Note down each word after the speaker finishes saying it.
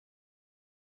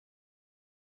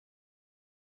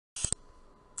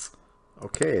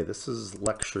Okay, this is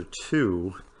lecture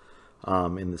 2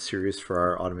 in the series for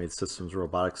our Automated Systems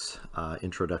Robotics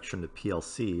Introduction to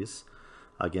PLCs.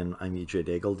 Again, I'm E.J.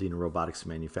 Daigle, Dean of Robotics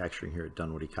and Manufacturing here at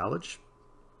Dunwoody College.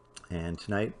 And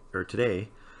today,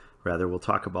 we'll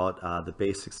talk about the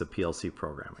basics of PLC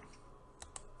programming.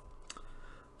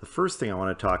 The first thing I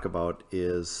want to talk about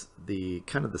is the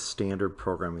standard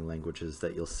programming languages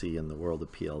that you'll see in the world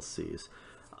of PLCs.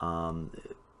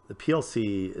 The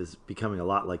PLC is becoming a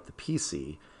lot like the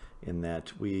PC in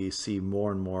that we see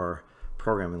more and more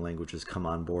programming languages come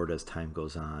on board as time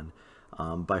goes on.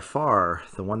 By far,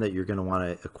 the one that you're going to want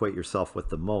to equate yourself with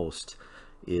the most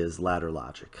is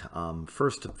RSLogix.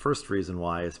 First reason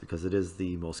why is because it is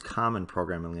the most common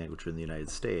programming language in the United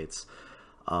States.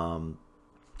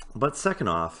 But second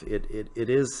off, it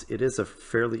is a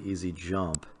fairly easy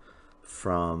jump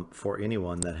for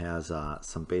anyone that has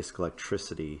some basic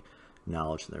electricity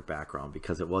knowledge in their background,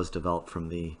 because it was developed from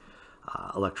the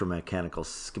electromechanical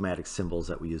schematic symbols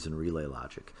that we use in relay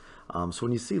logic. So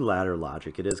when you see ladder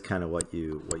logic, it is kind of what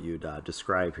you'd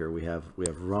describe here. We have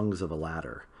rungs of a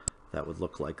ladder that would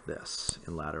look like this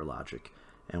in ladder logic,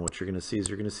 and what you're going to see is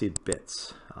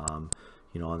bits.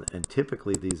 And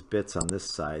typically these bits on this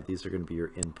side, these are going to be your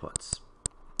inputs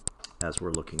as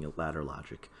we're looking at ladder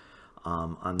logic.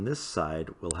 On this side,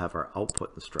 we'll have our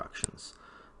output instructions.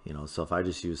 So if I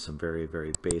just use some very,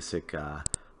 very basic,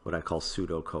 what I call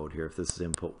pseudocode here, if this is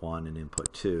input 1 and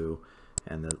input 2,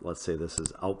 and then let's say this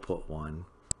is output 1,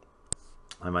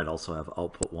 I might also have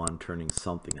output 1 turning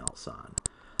something else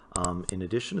on. In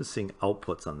addition to seeing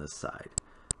outputs on this side,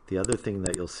 the other thing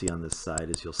that you'll see on this side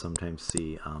is you'll sometimes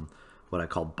see what I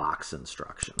call box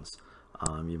instructions.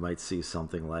 You might see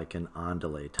something like an on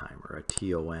delay timer, a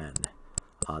TON,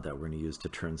 that we're going to use to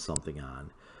turn something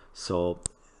on. So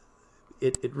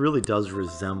it really does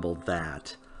resemble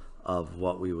that of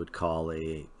what we would call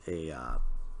a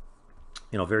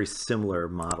very similar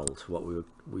model to what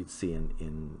we'd see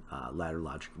in ladder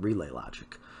logic, relay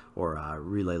logic, or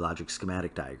relay logic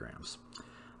schematic diagrams.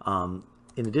 In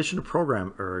addition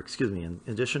to in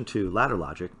addition to ladder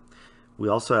logic, we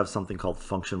also have something called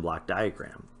function block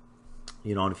diagram.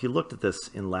 And if you looked at this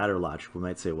in ladder logic, we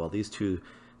might say, well, these two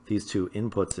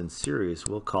inputs in series,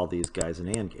 we'll call these guys an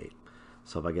AND gate.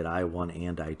 So if I get I1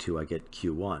 and I2, I get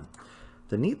Q1.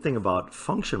 The neat thing about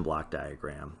function block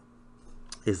diagram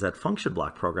is that function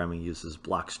block programming uses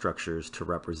block structures to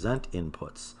represent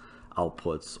inputs,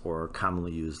 outputs, or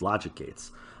commonly used logic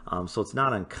gates. So it's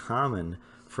not uncommon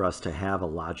for us to have a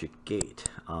logic gate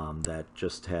that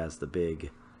just has the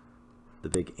big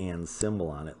AND symbol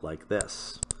on it like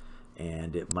this.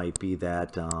 And it might be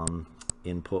that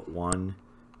input 1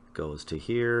 goes to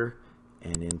here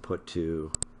and input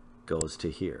 2 goes to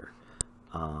here,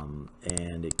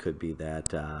 and it could be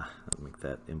that I'll make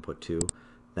that input 2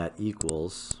 that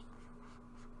equals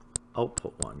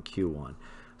output 1, Q1.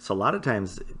 So a lot of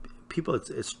times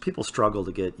people struggle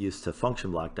to get used to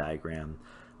function block diagram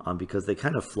because they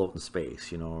kind of float in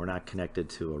space. We're not connected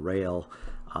to a rail.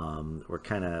 We're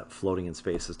kind of floating in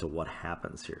space as to what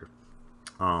happens here.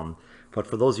 But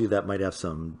for those of you that might have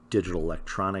some digital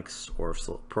electronics or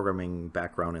programming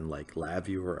background in like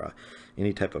LabVIEW or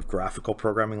any type of graphical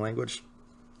programming language,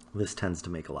 this tends to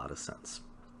make a lot of sense.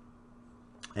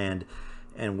 And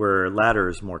where ladder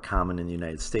is more common in the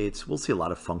United States, we'll see a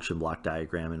lot of function block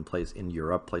diagram in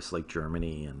Europe, places like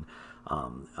Germany and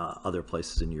other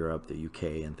places in Europe, the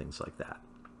UK, and things like that.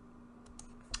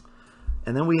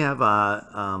 And then we have,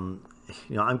 I'm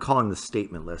calling the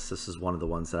statement list. This is one of the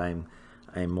ones that I'm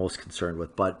most concerned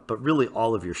with, but really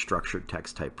all of your structured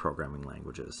text type programming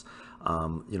languages.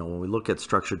 When we look at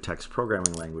structured text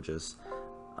programming languages,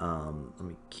 let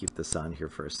me keep this on here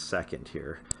for a second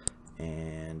here,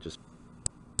 and just,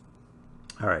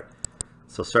 all right.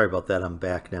 So sorry about that. I'm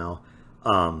back now.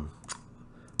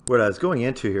 What I was going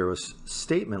into here was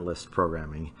statement list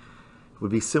programming.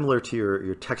 Would be similar to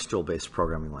your textual-based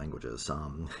programming languages.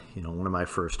 One of my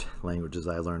first languages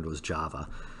I learned was Java,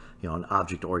 an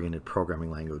object-oriented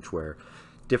programming language where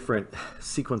different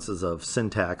sequences of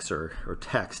syntax or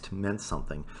text meant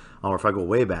something. Or if I go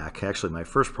way back, actually my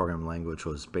first programming language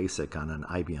was BASIC on an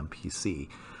IBM PC.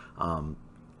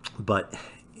 But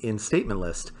in statement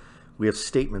list, we have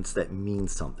statements that mean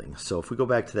something. So if we go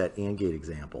back to that AND gate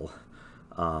example,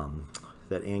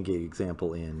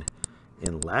 in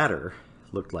ladder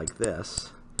looked like this.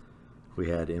 We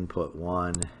had input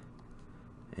 1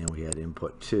 and we had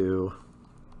input 2,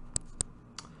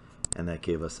 and that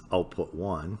gave us output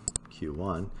 1,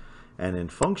 Q1. And in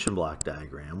function block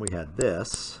diagram, we had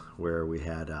this, where we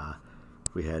had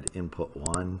input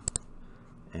 1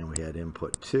 and we had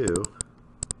input 2,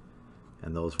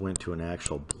 and those went to an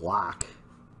actual block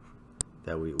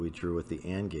that we drew with the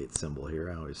AND gate symbol here.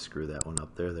 I always screw that one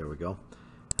up there. There we go.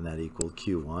 And that equaled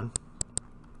Q1.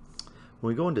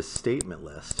 When we go into statement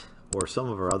list or some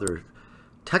of our other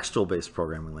textual-based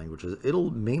programming languages,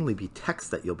 it'll mainly be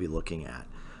text that you'll be looking at.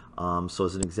 So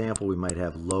as an example, we might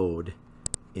have load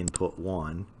input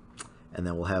 1, and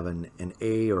then we'll have an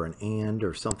A or an AND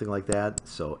or something like that.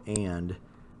 So AND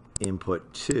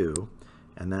input 2,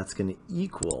 and that's going to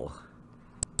equal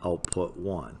output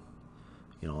 1.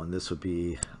 And this would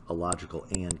be a logical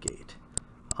AND gate.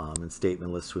 In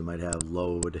statement lists, we might have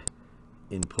load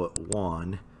input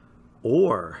 1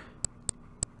 or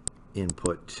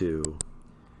input 2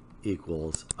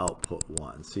 equals output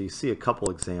 1. So you see a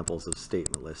couple examples of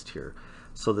statement list here.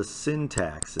 So the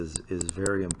syntax is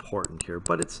very important here,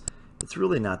 but it's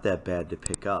really not that bad to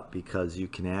pick up, because you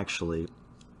can actually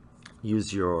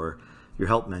use your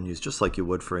help menus just like you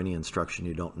would for any instruction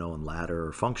you don't know in ladder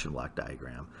or function block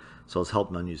diagram. So those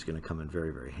help menus are going to come in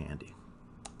very, very handy.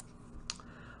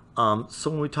 So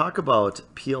when we talk about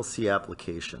PLC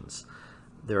applications,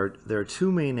 there are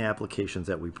two main applications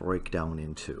that we break down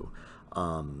into.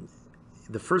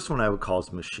 The first one I would call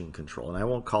is machine control, and I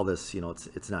won't call this,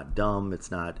 it's not dumb,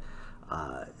 it's not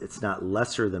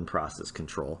lesser than process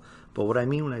control. But what I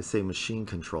mean when I say machine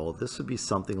control, this would be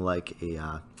something like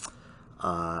a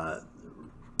the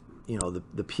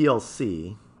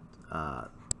PLC. Pardon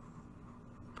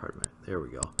me. There we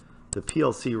go. The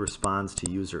PLC responds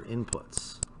to user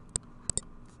inputs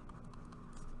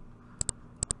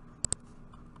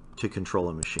to control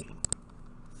a machine.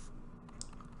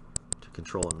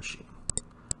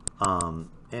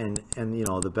 And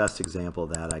the best example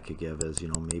of that I could give is,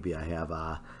 maybe I have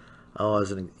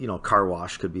car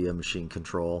wash could be a machine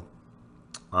control.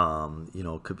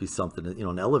 Could be something,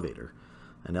 an elevator.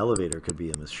 An elevator could be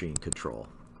a machine control.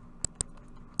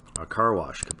 A car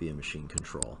wash could be a machine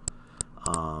control.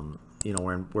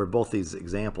 Where both these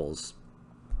examples,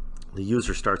 the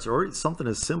user starts, or something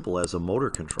as simple as a motor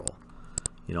control.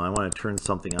 I want to turn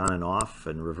something on and off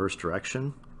in reverse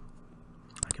direction.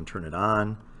 I can turn it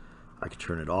on. I can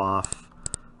turn it off.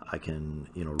 I can,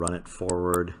 run it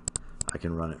forward. I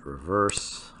can run it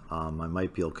reverse. I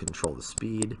might be able to control the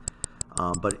speed.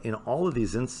 But in all of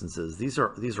these instances, these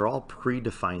are all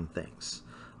predefined things,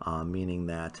 meaning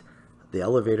that the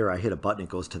elevator, I hit a button, it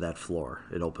goes to that floor.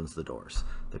 It opens the doors.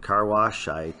 The car wash,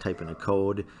 I type in a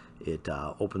code. It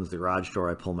opens the garage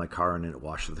door. I pull my car in, and it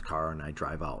washes the car, and I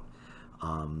drive out.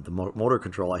 The motor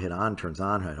control, I hit on, turns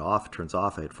on. I hit off, turns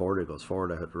off. I hit forward, it goes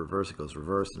forward. I hit reverse, it goes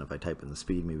reverse. And if I type in the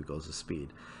speed, maybe it goes to speed.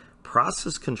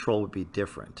 Process control would be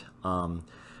different.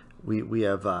 We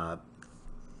have,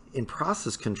 in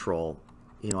process control,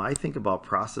 I think about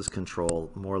process control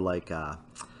more like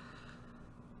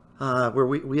where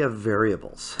we have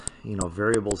variables,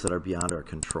 variables that are beyond our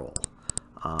control,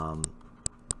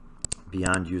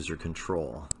 beyond user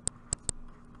control,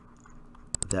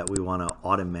 that we want to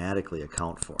automatically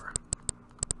account for.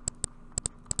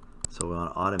 So we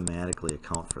want to automatically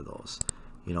account for those.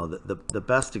 The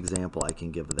best example I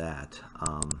can give of that,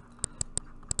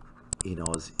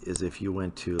 is if you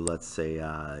went to, let's say,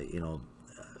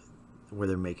 where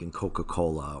they're making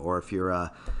Coca-Cola, or if you're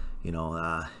a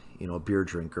beer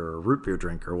drinker or root beer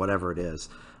drinker, whatever it is,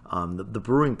 the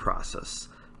brewing process,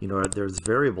 there's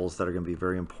variables that are going to be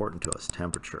very important to us: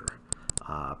 temperature,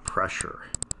 pressure,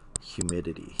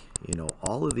 humidity.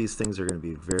 All of these things are going to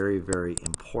be very, very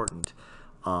important.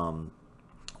 You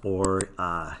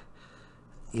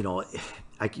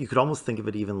could almost think of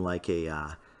it even like you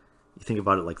think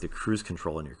about it like the cruise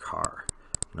control in your car.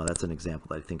 That's an example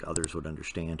that I think others would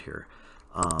understand here.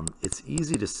 It's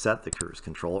easy to set the cruise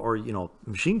control, or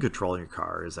machine control in your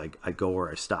car is I go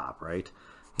or I stop, right?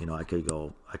 I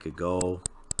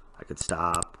could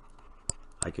stop,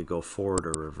 I could go forward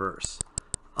or reverse,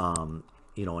 and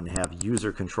have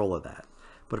user control of that.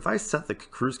 But if I set the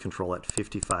cruise control at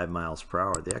 55 miles per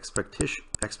hour, the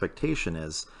expectation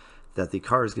is that the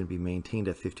car is going to be maintained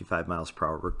at 55 miles per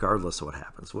hour regardless of what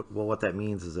happens. What that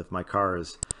means is if my car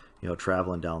is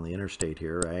traveling down the interstate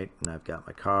here, right, and I've got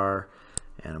my car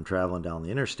and I'm traveling down the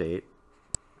interstate,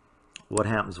 what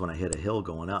happens when I hit a hill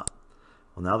going up?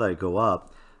 Well, now that I go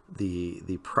up,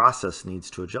 the process needs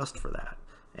to adjust for that,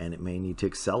 and it may need to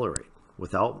accelerate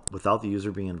without the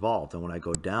user being involved. And when I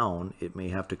go down, it may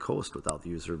have to coast without the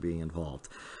user being involved.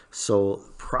 So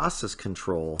process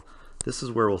control, this is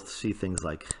where we'll see things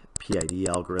like PID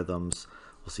algorithms.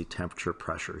 We'll see temperature,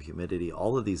 pressure, humidity,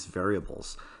 all of these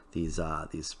variables. These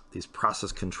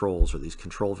process controls, or these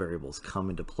control variables, come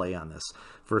into play on this,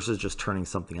 versus just turning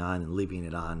something on and leaving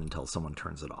it on until someone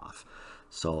turns it off.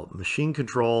 So machine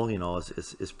control, you know,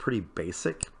 is pretty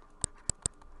basic.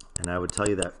 And I would tell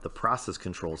you that the process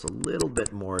control is a little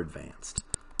bit more advanced,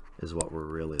 is what we're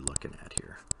really looking at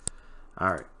here. All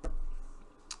right.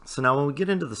 So now when we get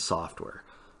into the software,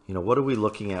 you know, what are we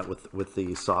looking at with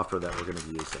the software that we're going to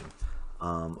be using?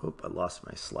 Oop, I lost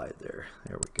my slide there.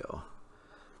 There we go.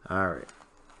 All right.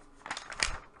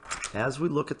 As we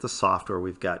look at the software,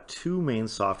 we've got two main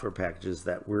software packages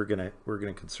that we're gonna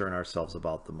concern ourselves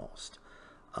about the most.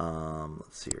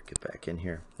 Let's see here, get back in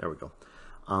here. There we go.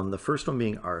 The first one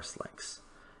being RSLogix,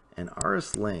 and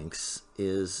RSLogix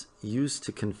is used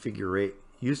to configure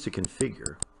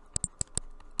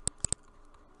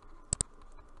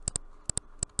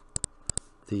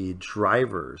the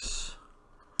drivers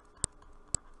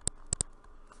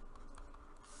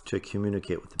to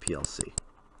communicate with the PLC.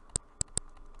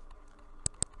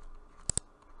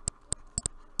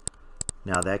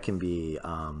 Now that can be,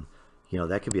 you know,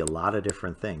 that could be a lot of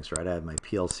different things, right? I have my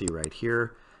PLC right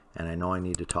here, and I know I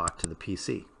need to talk to the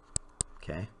PC,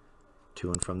 okay,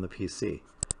 to and from the PC.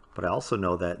 But I also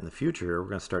know that in the future, we're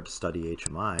going to start to study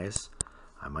HMIs.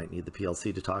 I might need the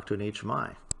PLC to talk to an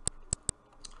HMI.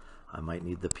 I might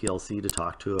need the PLC to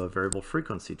talk to a variable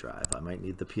frequency drive. I might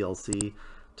need the PLC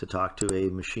to talk to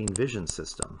a machine vision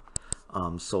system.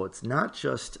 So it's not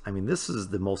just, I mean, this is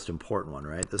the most important one,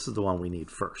 right? This is the one we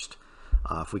need first.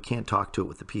 If we can't talk to it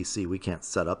with the PC, we can't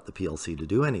set up the PLC to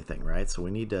do anything, right? So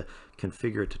we need to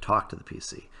configure it to talk to the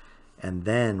PC. And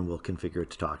then we'll configure it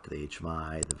to talk to the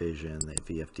HMI, the vision, the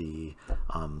VFD,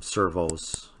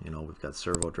 servos. You know, we've got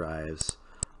servo drives.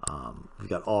 We've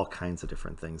got all kinds of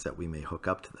different things that we may hook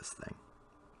up to this thing.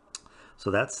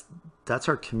 So that's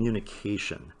our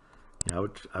communication. You know,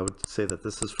 I would say that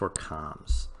this is for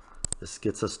comms. This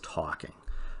gets us talking,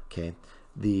 okay?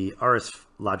 The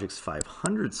RSLogix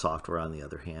 500 software, on the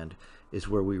other hand, is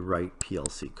where we write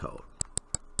PLC code.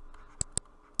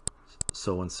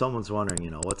 So when someone's wondering,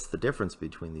 you know, what's the difference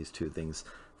between these two things,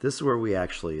 this is where we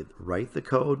actually write the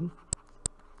code,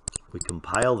 we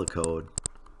compile the code,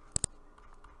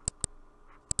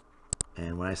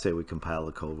 and when I say we compile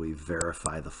the code, we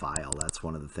verify the file. That's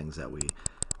one of the things that we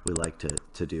like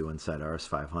to do inside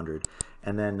RS500.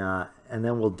 And then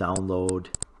we'll download,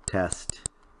 test,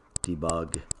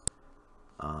 debug,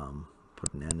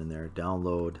 put an N in there,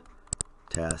 download,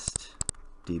 test,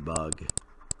 debug.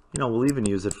 You know, we'll even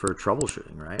use it for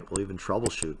troubleshooting, right? We'll even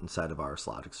troubleshoot inside of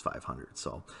RSLogix 500.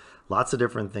 So lots of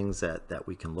different things that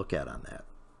we can look at on that.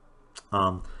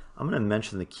 I'm going to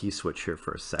mention the key switch here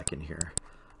for a second here.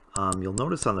 You'll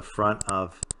notice on the front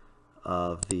of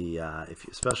the,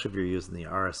 especially if you're using the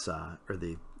RS or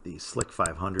the SLIC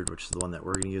 500, which is the one that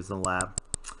we're going to use in the lab,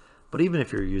 but even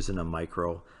if you're using a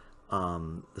micro,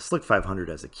 the SLIC 500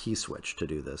 has a key switch to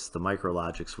do this. The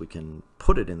MicroLogix, we can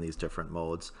put it in these different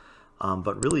modes,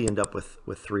 but really end up with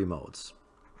three modes.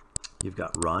 You've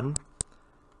got run,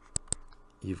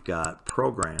 you've got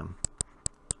program,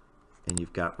 and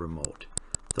you've got remote.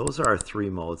 Those are our three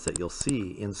modes that you'll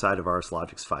see inside of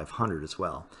RSLogix 500 as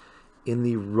well. In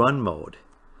the run mode,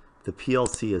 the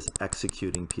PLC is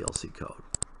executing PLC code.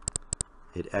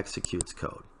 It executes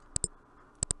code.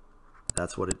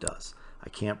 That's what it does. I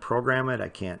can't program it. I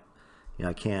can't, you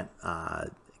know, I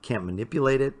can't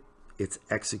manipulate it. It's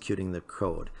executing the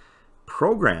code.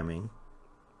 Programming,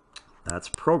 that's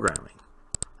programming.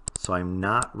 So I'm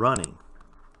not running.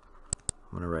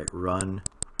 I'm going to write run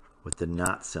with the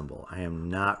not symbol. I am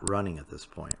not running at this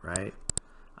point, right?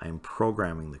 I am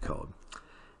programming the code.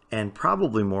 And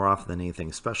probably more often than anything,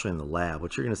 especially in the lab,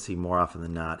 what you're going to see more often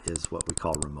than not is what we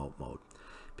call remote mode,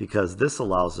 because this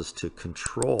allows us to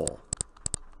control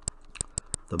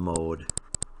the mode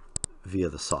via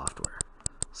the software.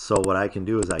 So what I can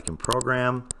do is I can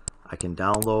program, I can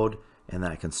download, and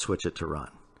then I can switch it to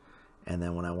run. And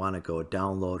then when I want to go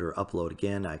download or upload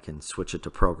again, I can switch it to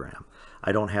program.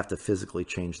 I don't have to physically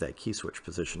change that key switch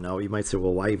position. Now you might say,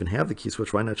 well, why even have the key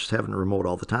switch? Why not just have it remote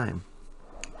all the time?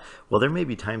 Well, there may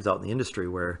be times out in the industry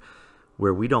where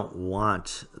we don't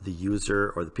want the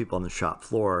user or the people on the shop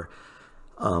floor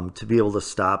to be able to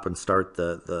stop and start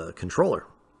the controller.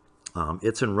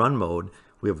 It's in run mode.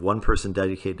 We have one person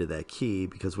dedicated to that key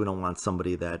because we don't want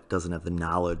somebody that doesn't have the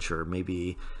knowledge, or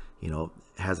maybe, you know,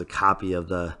 has a copy of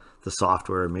the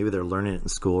software. Maybe they're learning it in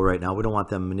school right now. We don't want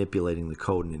them manipulating the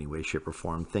code in any way, shape, or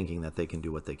form, thinking that they can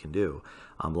do what they can do.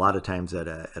 A lot of times at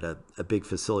a big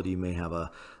facility, you may have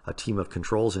a team of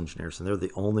controls engineers, and they're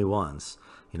the only ones,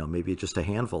 you know, maybe just a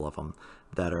handful of them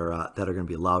that are going to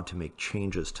be allowed to make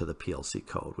changes to the PLC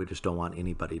code. We just don't want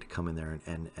anybody to come in there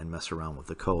and mess around with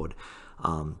the code.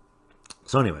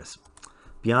 So anyways,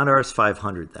 beyond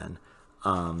RS500 then,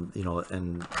 you know,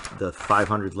 and the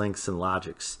 500 links and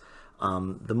logics.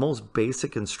 The most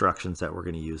basic instructions that we're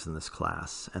going to use in this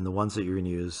class, and the ones that you're going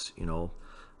to use, you know,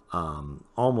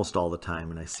 almost all the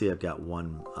time, and I see I've got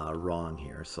one wrong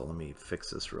here, so let me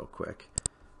fix this real quick.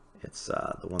 It's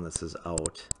the one that says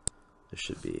out. This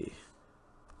should be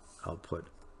output.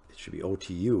 It should be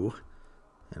OTU,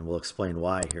 and we'll explain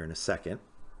why here in a second.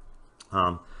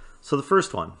 So the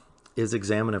first one is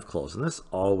examine if closed, and this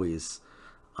always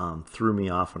threw me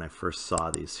off when I first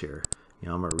saw these here. You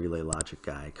know, I'm a relay logic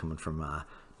guy coming from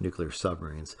nuclear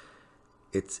submarines.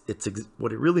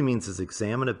 What it really means is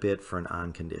examine a bit for an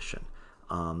on condition.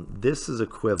 This is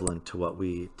equivalent to what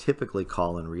we typically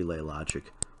call in relay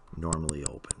logic normally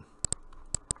open.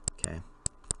 Okay,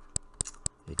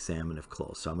 examine if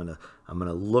closed. So I'm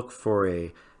gonna look for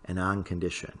an on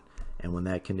condition, and when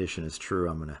that condition is true,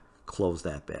 I'm gonna close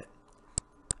that bit.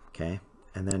 Okay,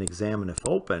 and then examine if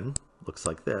open looks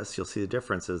like this. You'll see the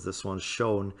difference is this one's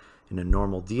shown in a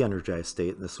normal de-energized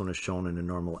state, and this one is shown in a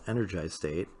normal energized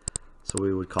state. So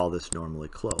we would call this normally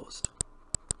closed.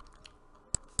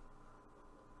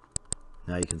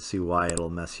 Now you can see why it'll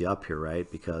mess you up here, right?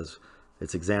 Because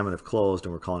it's examine if closed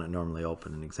and we're calling it normally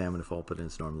open, and examine if open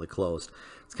is normally closed.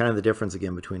 It's kind of the difference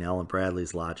again between Allen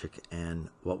Bradley's logic and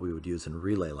what we would use in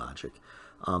relay logic.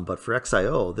 But for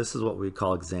XIO, this is what we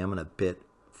call examine a bit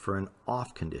for an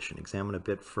off condition, examine a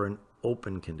bit for an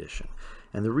open condition.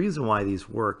 And the reason why these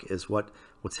work is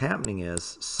what's happening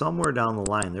is somewhere down the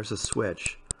line there's a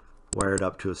switch wired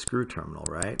up to a screw terminal,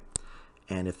 right?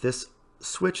 And if this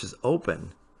switch is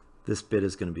open, this bit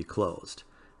is going to be closed.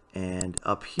 And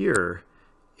up here,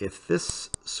 if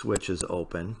this switch is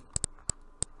open,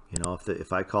 you know,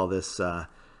 if I call this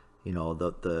you know,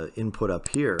 the input up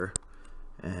here,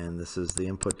 and this is the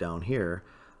input down here,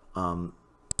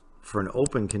 for an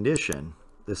open condition,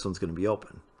 this one's going to be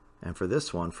open. And for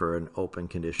this one, for an open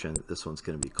condition, this one's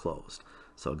going to be closed.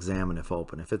 So examine if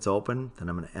open. If it's open, then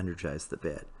I'm going to energize the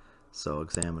bit. So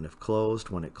examine if closed.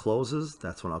 When it closes,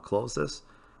 that's when I'll close this.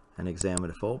 And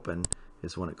examine if open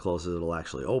is when it closes, it'll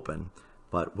actually open.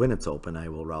 But when it's open, I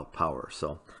will route power.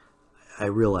 So I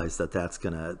realize that that's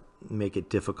going to make it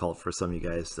difficult for some of you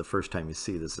guys the first time you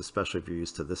see this, especially if you're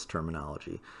used to this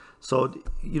terminology. So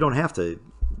you don't have to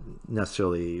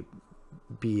necessarily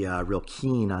be real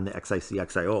keen on the XIC,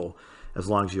 XIO, as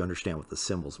long as you understand what the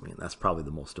symbols mean. That's probably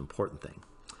the most important thing.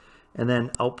 And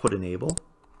then output enable,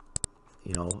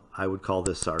 you know, I would call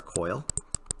this our coil.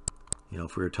 You know,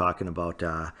 if we were talking about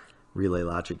relay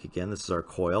logic again, this is our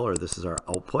coil, or this is our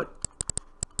output,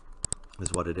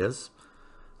 is what it is.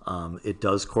 It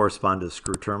does correspond to the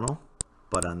screw terminal,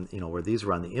 but on, you know, where these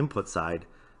were on the input side,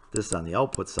 this is on the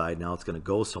output side. Now it's going to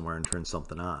go somewhere and turn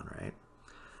something on, right?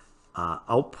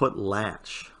 Output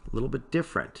latch, a little bit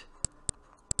different.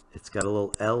 It's got a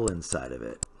little L inside of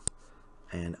it.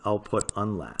 And output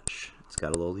unlatch, it's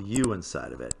got a little U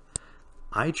inside of it.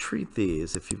 I treat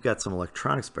these, if you've got some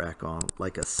electronics background,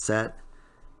 like a set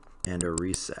and a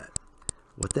reset.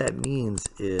 What that means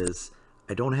is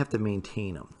I don't have to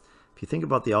maintain them. If you think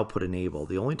about the output enable,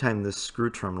 the only time this screw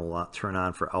terminal will turn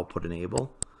on for output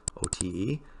enable,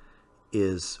 OTE,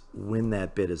 is when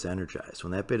that bit is energized.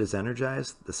 When that bit is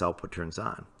energized, this output turns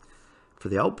on. For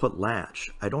the output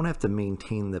latch, I don't have to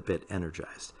maintain the bit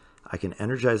energized. I can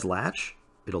energize latch,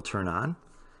 it'll turn on,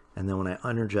 and then when I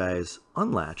energize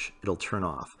unlatch, it'll turn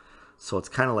off. So it's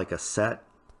kind of like a set,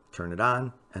 turn it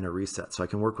on, and a reset. So I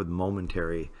can work with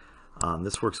momentary,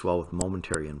 this works well with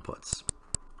momentary inputs.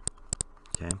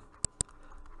 Okay.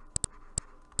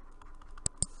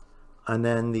 And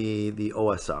then the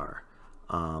OSR,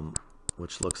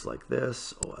 which looks like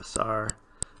this, OSR,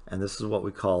 and this is what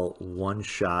we call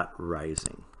one-shot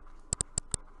rising.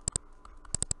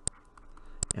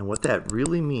 And what that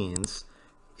really means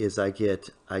is I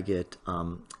get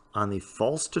on the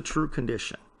false to true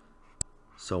condition.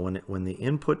 So when the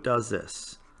input does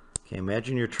this, okay,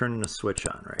 imagine you're turning a switch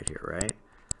on right here, right?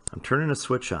 I'm turning a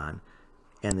switch on,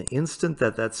 and the instant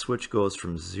that that switch goes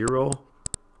from 0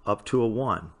 up to a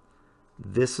 1,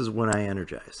 this is when I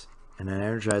energize. And I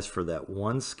energize for that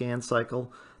one scan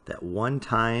cycle, that one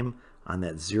time on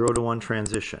that 0 to 1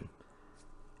 transition,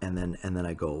 and then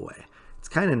I go away. It's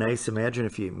kind of nice. Imagine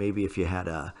if you had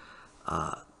a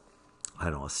I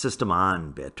don't know, a system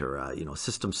on bit or a, you know,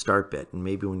 system start bit, and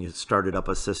maybe when you started up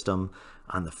a system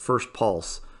on the first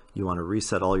pulse, you want to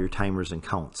reset all your timers and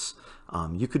counts.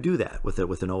 You could do that with an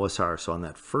OSR. So on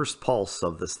that first pulse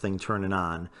of this thing turning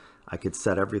on, I could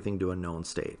set everything to a known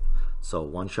state. So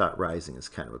one-shot rising is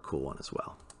kind of a cool one as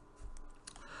well.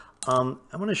 I'm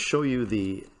going to show you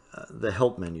the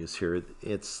help menus here.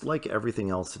 It's like everything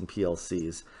else in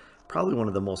PLCs. probably one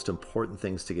of the most important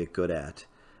things to get good at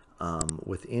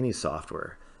with any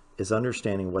software is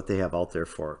understanding what they have out there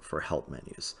for help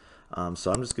menus.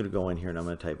 So I'm just going to go in here and I'm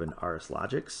going to type in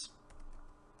RSLogix,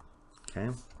 okay,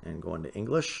 and go into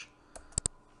English.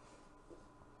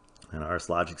 And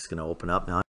RSLogix is going to open up.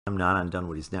 Now I'm not on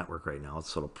Dunwoody's network right now,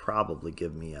 so it'll probably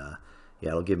give me a, yeah,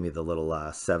 it'll give me the little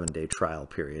 7-day trial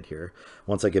period here.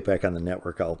 Once I get back on the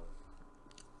network,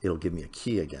 it'll give me a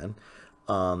key again.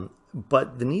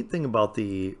 But the neat thing about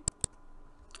the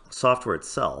software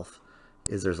itself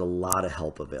is there's a lot of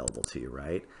help available to you,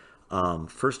 right?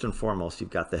 First and foremost, you've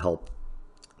got the help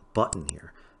button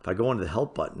here. If I go into the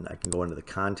help button, I can go into the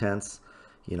contents.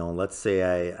 You know, let's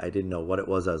say I didn't know what it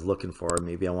was I was looking for.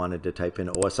 Maybe I wanted to type in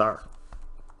OSR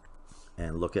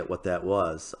and look at what that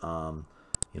was.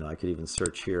 You know, I could even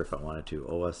search here if I wanted to.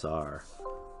 OSR.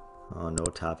 Oh, no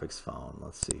topics found.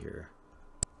 Let's see here.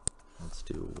 Let's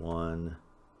do one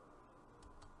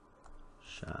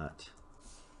shot.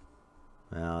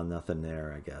 Well, nothing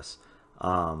there, I guess.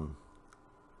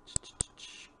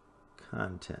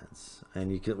 Contents.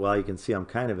 And you can, well, you can see I'm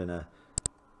kind of in a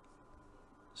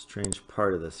strange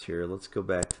part of this here. Let's go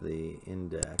back to the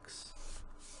index.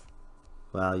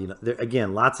 Well, you know, there,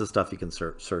 again, lots of stuff you can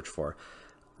search for.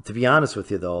 To be honest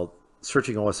with you, though,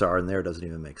 searching OSR in there doesn't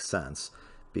even make sense,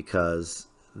 because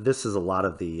this is a lot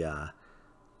of the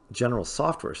general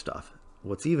software stuff.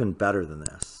 What's even better than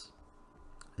this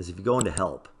is if you go into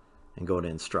help and go to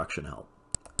instruction help,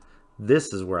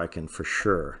 this is where I can for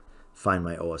sure find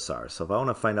my OSR. So if I want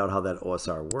to find out how that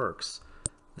OSR works,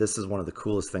 this is one of the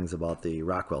coolest things about the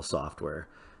Rockwell software,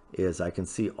 is I can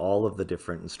see all of the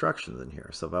different instructions in here.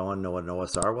 So if I want to know what an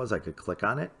OSR was, I could click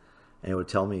on it and it would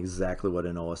tell me exactly what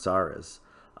an OSR is.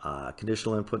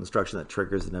 Conditional input instruction that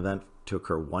triggers an event to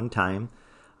occur one time.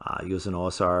 Use an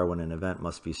OSR when an event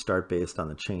must be start based on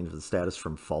the change of the status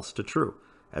from false to true,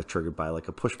 as triggered by like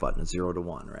a push button, 0 to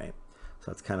 1, right?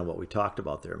 So that's kind of what we talked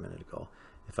about there a minute ago.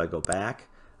 If I go back,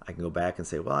 I can go back and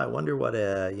say, well, I wonder what,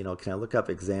 you know, can I look up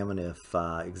examine if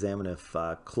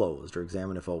closed or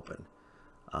examine if open?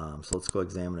 So let's go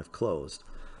examine if closed.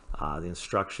 The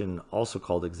instruction, also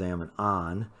called examine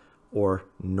on or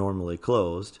normally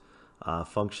closed,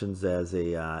 functions as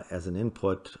an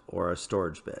input or a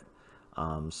storage bit.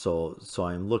 So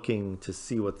I'm looking to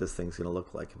see what this thing's going to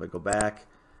look like. If I go back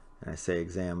and I say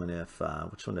examine if,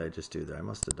 which one did I just do there? I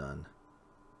must have done,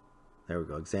 there we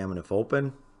go, examine if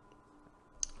open.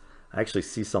 I actually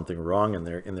see something wrong in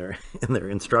their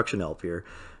instruction help here.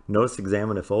 Notice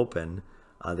examine if open,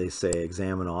 they say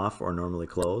examine off or normally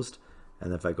closed.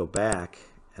 And if I go back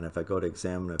and if I go to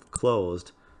examine if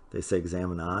closed, they say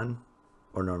examine on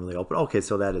or normally open. Okay,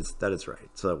 so that is right.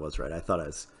 So that was right. I thought I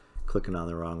was clicking on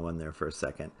the wrong one there for a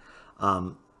second.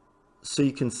 So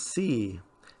you can see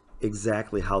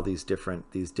exactly how these different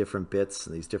bits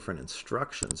and these different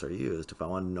instructions are used. If I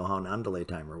want to know how an on-delay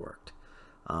timer worked,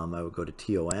 I would go to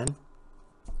TON.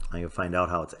 I can find out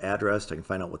how it's addressed. I can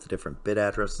find out what the different bit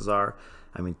addresses are.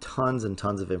 I mean, tons and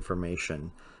tons of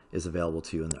information is available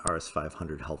to you in the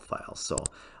RS500 help file. So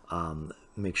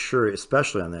make sure,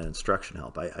 especially on that instruction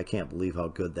help, I can't believe how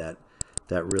good that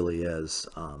really is.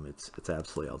 It's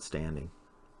absolutely outstanding.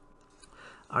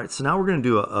 All right, so now we're going to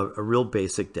do a real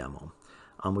basic demo.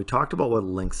 We talked about what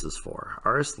links is for.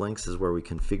 RSLinks is where we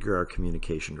configure our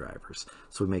communication drivers.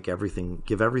 So we make everything,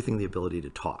 give everything the ability to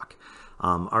talk.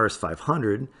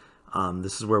 RS500,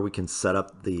 this is where we can set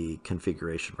up the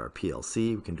configuration of our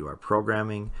PLC. We can do our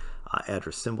programming,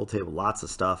 address symbol table, lots of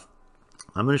stuff.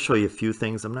 I'm going to show you a few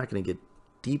things. I'm not going to get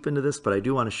deep into this, but I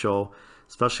do want to show,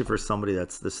 especially for somebody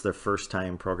this is their first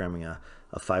time programming a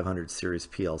 500 series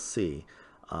PLC,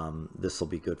 this will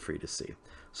be good for you to see.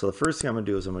 So the first thing I'm going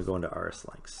to do is I'm going to go into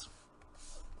RSLinks.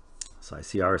 So I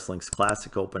see RSLinks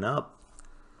Classic open up,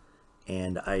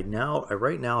 and I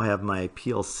right now have my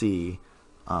PLC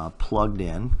plugged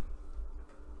in,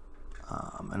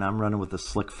 and I'm running with the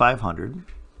Slick 500,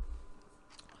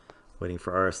 waiting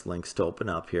for RSLinks to open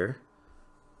up here.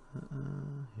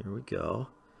 Here we go.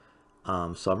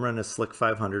 So I'm running a Slick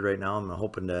 500 right now. I'm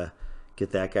hoping to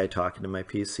get that guy talking to my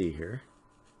PC here.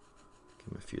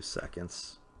 Give him a few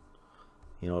seconds.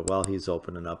 You know, while he's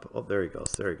opening up, oh, there he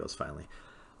goes. There he goes finally.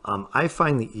 I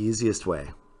find the easiest way,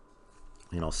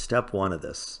 you know, step one of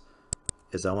this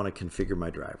is I want to configure my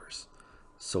drivers.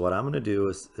 So what I'm going to do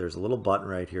is there's a little button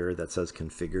right here that says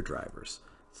configure drivers.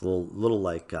 It's a little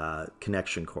like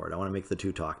connection cord. I want to make the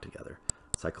two talk together.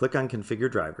 So I click on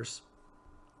configure drivers,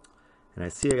 and I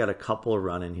see I got a couple of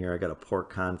running here. I got a port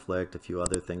conflict, a few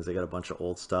other things. I got a bunch of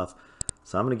old stuff.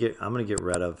 So I'm gonna get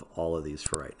rid of all of these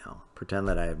for right now. Pretend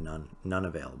that I have none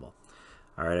available.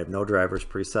 All right, I have no drivers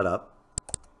preset up.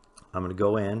 I'm gonna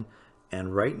go in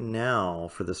And right now,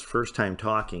 for this first time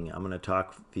talking, I'm going to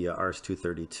talk via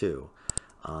RS-232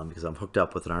 because I'm hooked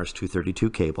up with an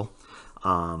RS-232 cable.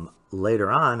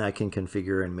 Later on, I can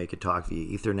configure and make it talk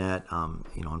via Ethernet.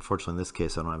 You know, unfortunately, in this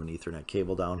case, I don't have an Ethernet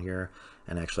cable down here,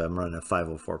 and actually, I'm running a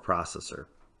 504 processor.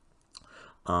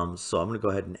 So I'm going to go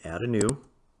ahead and add a new,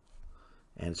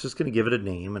 and it's just going to give it a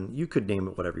name, and you could name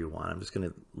it whatever you want. I'm just going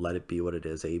to let it be what it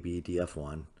is,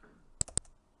 ABDF1.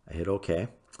 I hit OK.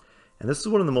 And this is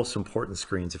one of the most important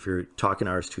screens if you're talking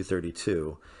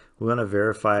RS-232. We want to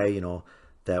verify, you know,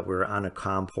 that we're on a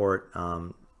COM port.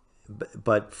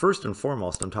 But first and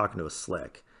foremost, I'm talking to a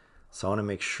SLIC. So I want to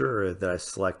make sure that I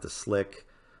select the SLIC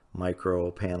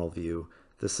micro panel view.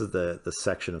 This is the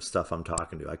section of stuff I'm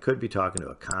talking to. I could be talking to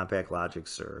a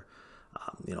CompactLogix or,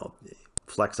 you know,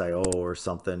 FlexIO or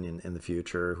something in the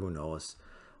future. Who knows?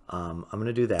 I'm going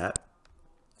to do that.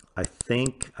 I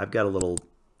think I've got a little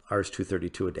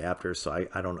RS-232 adapter, so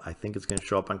I think it's going to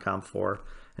show up on COM4,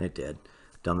 and it did.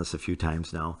 Done this a few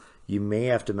times now. You may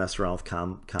have to mess around with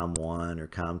COM1 or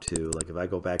COM2. Like if I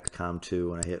go back to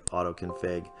COM2 and I hit auto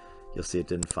config, you'll see it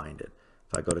didn't find it.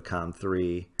 If I go to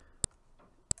COM3,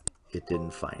 it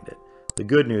didn't find it. The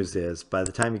good news is by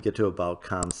the time you get to about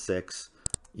COM6,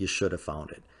 you should have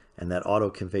found it. And that auto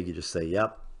config, you just say,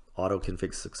 yep, auto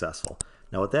config successful.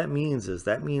 Now what that means is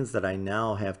that I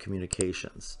now have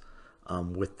communications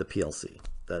with the PLC.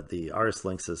 The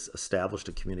RSLogix has established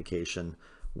a communication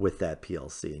with that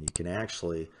PLC, and you can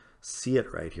actually see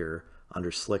it right here under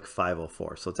SLIC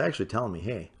 504. So it's actually telling me,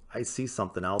 hey, I see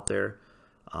something out there,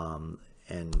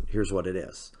 and here's what it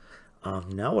is.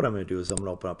 Now what I'm going to do is I'm going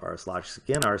to open up RSLogix.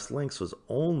 Again, RSLogix was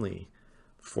only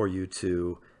for you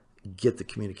to get the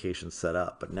communication set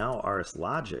up, but now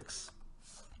RSLogix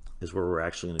is where we're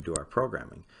actually going to do our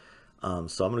programming.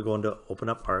 So I'm going to go into open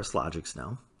up RSLogix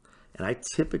now. And I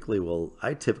typically will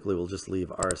just leave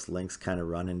RSLogix kind of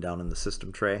running down in the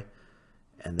system tray,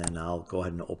 and then I'll go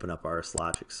ahead and open up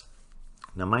RSLogix.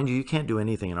 Now, mind you, you can't do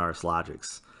anything in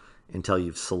RSLogix until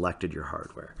you've selected your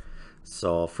hardware.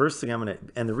 So first thing I'm going to,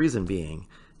 and the reason being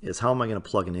is how am I going to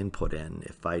plug an input in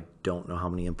if I don't know how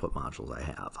many input modules I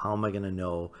have? How am I going to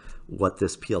know what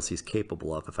this PLC is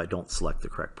capable of if I don't select the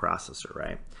correct processor,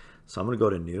 right? So I'm going to go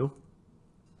to New,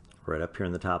 right up here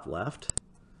in the top left.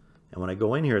 And when I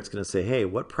go in here, it's going to say, hey,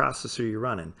 what processor are you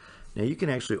running? Now you can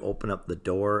actually open up the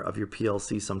door of your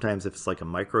PLC. Sometimes if it's like a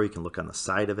micro, you can look on the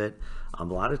side of it. A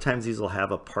lot of times these will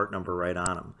have a part number right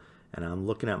on them. And I'm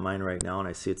looking at mine right now and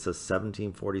I see it says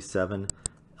 1747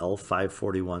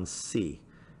 L541C.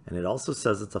 And it also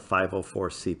says it's a 504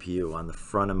 CPU on the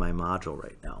front of my module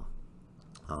right now.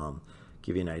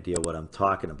 Give you an idea what I'm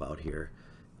talking about here.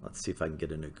 Let's see if I can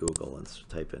get into Google and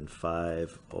type in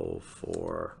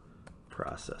 504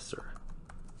 processor.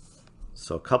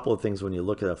 So a couple of things when you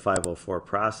look at a 504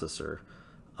 processor,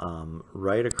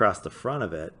 right across the front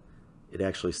of it, it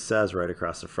actually says right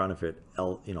across the front of it,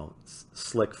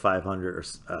 SLIC 500 or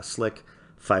SLIC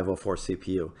 504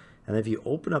 CPU. And if you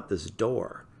open up this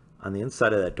door, on the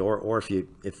inside of that door, or if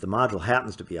the module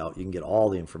happens to be out, you can get all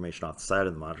the information off the side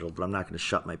of the module, but I'm not going to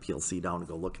shut my PLC down and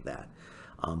go look at that.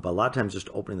 But a lot of times just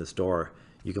opening this door,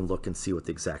 you can look and see what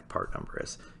the exact part number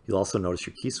is. You'll also notice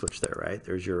your key switch there, right?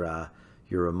 There's your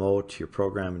remote, your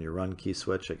program, and your run key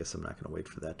switch. I guess I'm not going to wait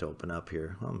for that to open up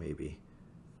here. Well, maybe.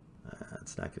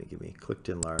 It's not going to give me click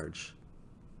to enlarge.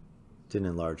 Didn't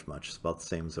enlarge much. It's about the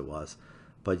same as it was.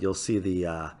 But you'll see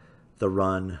the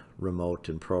run, remote,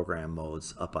 and program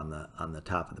modes up on the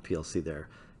top of the PLC there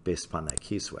based upon that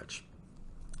key switch.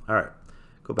 All right,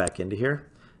 go back into here.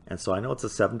 And so I know it's a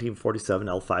 1747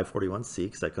 L541C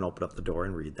because I can open up the door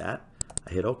and read that.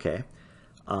 I hit OK.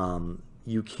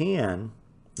 You can,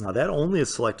 now that only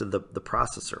has selected the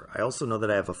processor. I also know that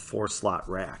I have a 4-slot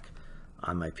rack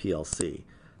on my PLC.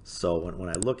 So when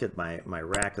I look at my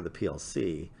rack of the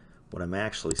PLC, what I'm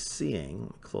actually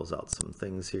seeing, close out some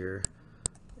things here,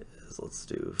 is let's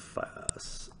do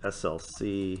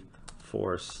SLC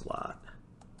 4-slot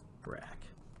rack.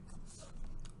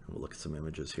 And we'll look at some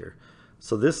images here.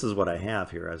 So this is what I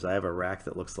have here, as I have a rack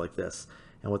that looks like this.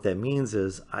 And what that means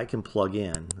is I can plug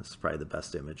in, this is probably the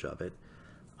best image of it,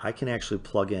 I can actually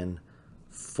plug in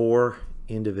 4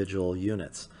 individual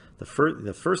units. The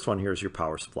first one here is your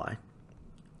power supply.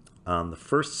 The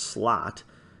first slot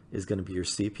is going to be your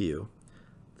CPU.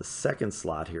 The second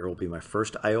slot here will be my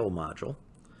first I/O module.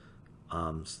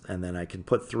 And then I can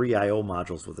put 3 I/O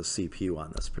modules with a CPU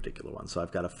on this particular one. So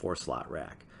I've got a 4-slot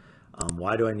rack.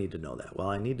 Why do I need to know that? Well,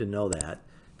 I need to know that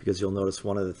because you'll notice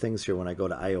one of the things here when I go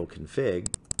to I/O config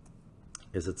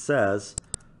is it says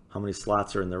how many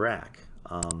slots are in the rack.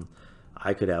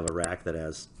 I could have a rack that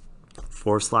has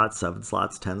 4 slots, 7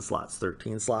 slots, 10 slots,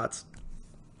 13 slots.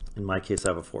 In my case, I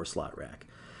have a 4-slot rack.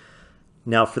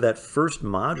 Now for that first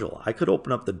module, I could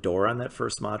open up the door on that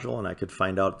first module and I could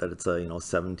find out that it's a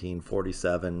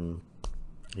 1747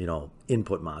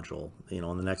 input module,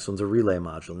 and the next one's a relay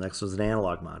module, the next one's an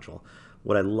analog module.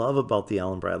 What I love about the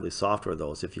Allen Bradley software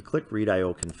though is if you click read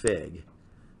IO config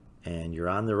and you're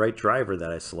on the right driver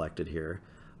that I selected here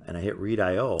and I hit read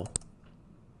IO,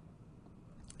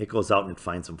 it goes out and it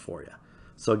finds them for you.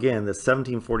 So again, the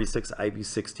 1746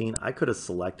 IB16, I could have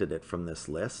selected it from this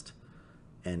list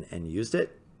and used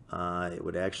it. It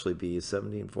would actually be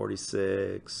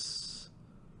 1746,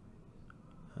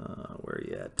 where are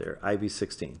you at there?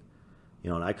 IB16.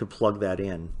 And I could plug that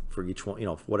in for each one,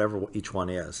 whatever each one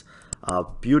is.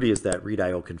 Beauty is that read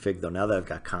IO config though. Now that I've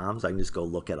got comms, I can just go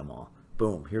look at them all.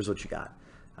 Boom, here's what you got.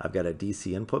 I've got a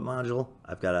DC input module,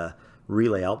 I've got a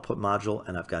relay output module,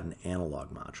 and I've got an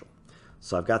analog module.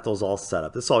 So I've got those all set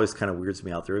up. This always kind of weirds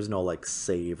me out. There is no like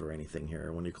save or anything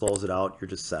here. When you close it out, you're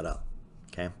just set up.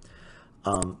 Okay.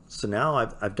 So now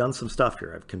I've done some stuff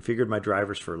here. I've configured my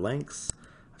drivers for links.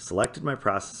 I've selected my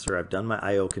processor. I've done my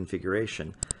IO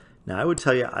configuration. Now I would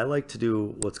tell you I like to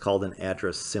do what's called an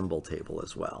address symbol table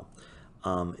as well.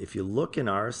 If you look in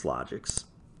RSLogix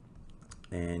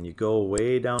and you go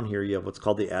way down here, you have what's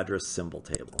called the address symbol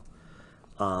table.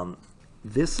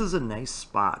 This is a nice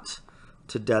spot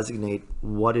to designate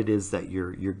what it is that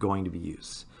you're going to be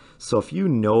used. So if you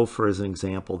know, for as an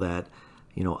example, that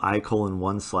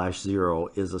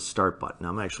I:1/0 is a start button.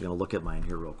 I'm actually going to look at mine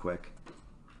here real quick.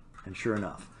 And sure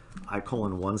enough,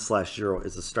 I:1/0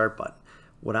 is a start button.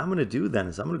 What I'm going to do then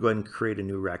is I'm going to go ahead and create a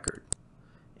new record.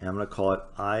 And I'm going to call it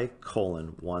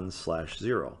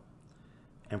I:1/0.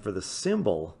 And for the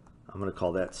symbol, I'm going to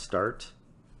call that start_PB.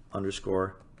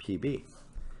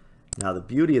 Now the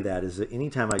beauty of that is that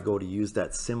anytime I go to use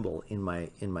that symbol in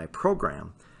my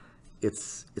program,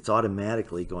 it's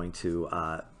automatically going to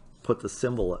put the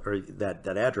symbol, or that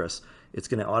address, it's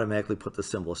going to automatically put the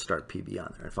symbol of start PB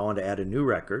on there. If I want to add a new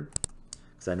record,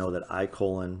 because I know that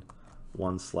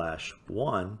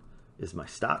I:1/1 is my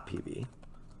stop PB,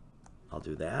 I'll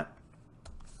do that.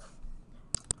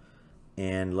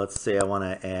 And let's say I want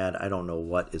to add, I don't know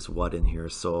what is what in here,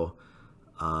 so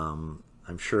I'm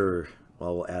sure,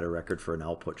 well, we'll add a record for an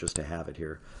output just to have it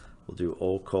here. We'll do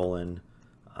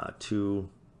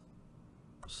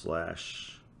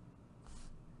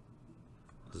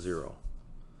O:2/0.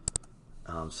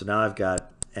 So now I've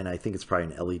got, and I think it's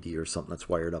probably an LED or something that's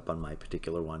wired up on my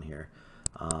particular one here.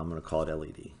 I'm going to call it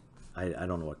LED. I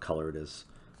don't know what color it is.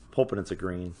 I'm hoping it's a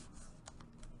green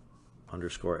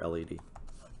 _LED.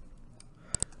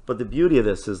 But the beauty of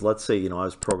this is, let's say, I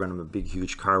was programming a big,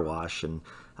 huge car wash, and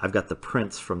I've got the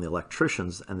prints from the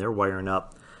electricians, and they're wiring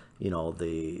up,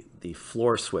 the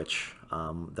floor switch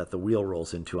that the wheel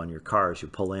rolls into on your car as you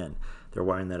pull in. They're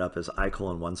wiring that up as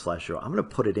I:1/0. I'm going to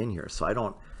put it in here so I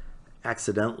don't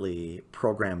accidentally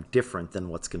program different than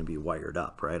what's going to be wired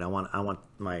up, right? I want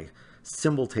my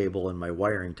symbol table and my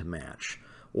wiring to match.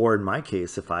 Or in my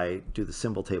case, if I do the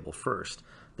symbol table first,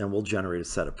 then we'll generate a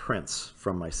set of prints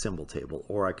from my symbol table,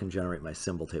 or I can generate my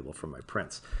symbol table from my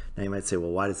prints. Now you might say,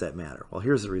 well, why does that matter? Well,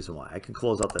 here's the reason why. I can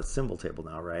close out that symbol table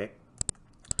now, right?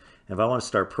 And if I want to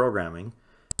start programming,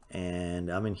 and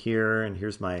I'm in here, and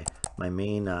here's my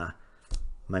main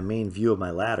view of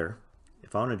my ladder.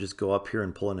 If I want to just go up here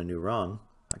and pull in a new rung,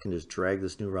 I can just drag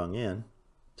this new rung in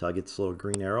until I get this little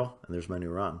green arrow, and there's my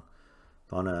new rung.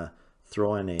 If I want to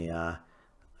throw in a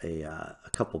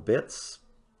couple bits,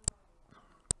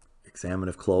 examine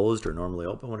if closed or normally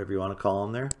open, whatever you want to call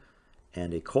them there,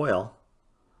 and a coil,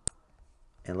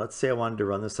 and let's say I wanted to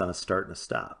run this on a start and a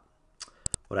stop.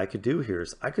 What I could do here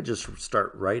is I could just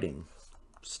start writing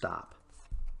stop.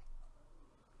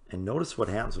 And notice what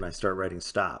happens when I start writing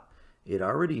stop. It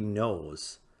already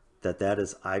knows that that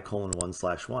is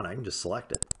I:1/1. I can just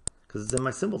select it because it's in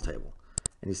my symbol table.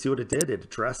 And you see what it did? It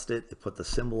addressed it, it put the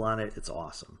symbol on it. It's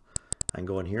awesome. I can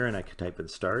go in here and I could type in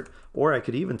start, or I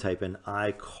could even type in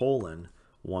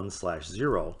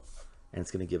I:1/0, and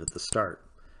it's going to give it the start.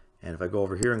 And if I go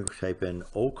over here and type in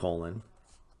O:,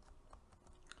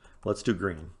 let's do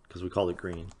green because we called it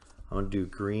green. I'm going to do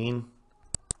green.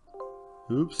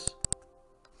 Oops.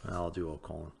 I'll do O:,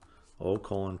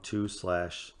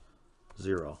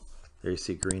 O:2/0. There you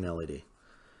see green LED.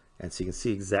 And so you can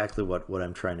see exactly what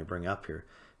I'm trying to bring up here.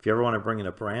 If you ever want to bring in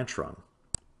a branch rung,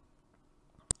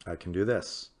 I can do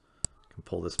this. I can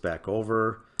pull this back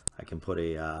over. I can put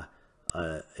a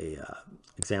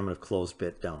examine if closed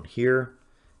bit down here.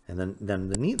 And then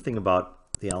the neat thing about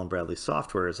the Allen Bradley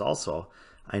software is also,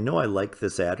 I know I like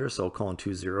this address,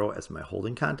 O:20 as my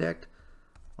holding contact.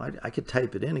 I could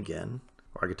type it in again,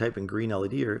 or I could type in green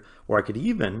LED, or I could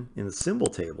even, in the symbol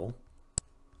table,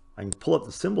 I can pull up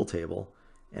the symbol table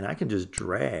and I can just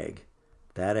drag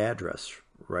that address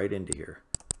right into here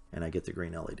and I get the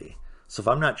green LED. So if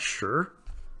I'm not sure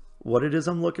what it is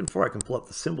I'm looking for, I can pull up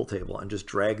the symbol table and just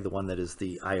drag the one that is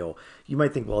the IO. You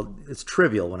might think, well, it's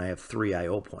trivial when I have 3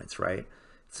 IO points, right?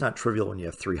 It's not trivial when you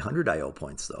have 300 IO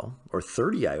points though, or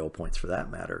 30 IO points for that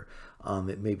matter.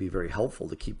 It may be very helpful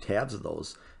to keep tabs of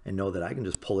those and know that I can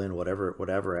just pull in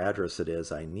whatever address it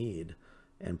is I need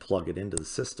and plug it into the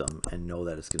system and know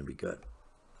that it's going to be good.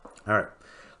 All right,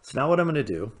 so now what I'm going to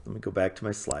do, let me go back to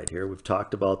my slide here. We've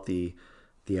talked about the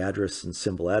address and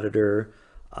symbol editor.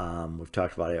 We've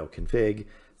talked about IO config,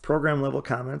 program level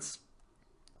comments.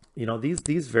 You know,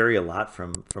 these vary a lot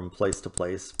from place to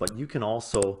place, but you can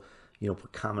also, you know,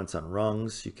 put comments on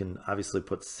rungs. You can obviously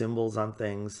put symbols on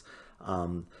things.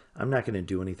 I'm not going to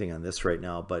do anything on this right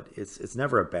now, but it's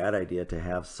never a bad idea to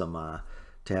have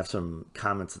some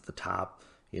comments at the top.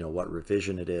 You know, what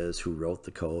revision it is, who wrote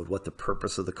the code, what the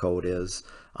purpose of the code is.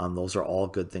 Those are all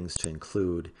good things to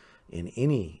include in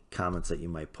any comments that you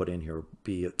might put in here,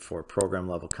 be it for program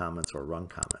level comments or run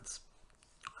comments.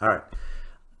 All right,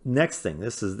 next thing,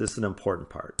 this is an important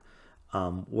part.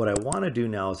 What I want to do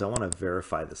now is I want to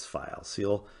verify this file.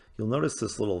 So you'll notice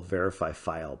this little verify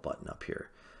file button up here.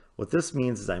 What this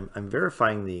means is I'm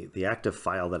verifying the active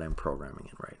file that I'm programming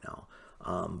in right now.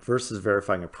 Versus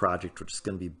verifying a project, which is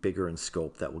going to be bigger in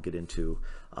scope that we'll get into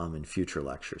in future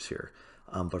lectures here.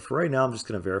 But for right now, I'm just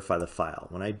going to verify the file.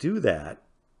 When I do that,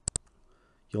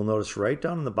 you'll notice right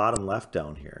down in the bottom left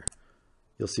down here,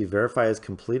 you'll see verify is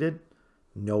completed,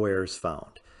 no errors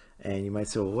found. And you might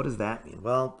say, well, what does that mean?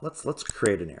 Well, let's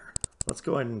create an error. Let's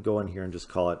go ahead and go in here and just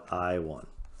call it I1.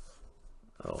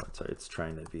 Oh, it's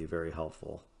trying to be very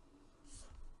helpful.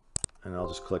 And I'll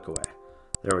just click away.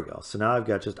 There we go. So now I've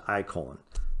got just I colon.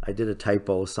 I did a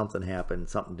typo, something happened,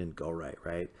 something didn't go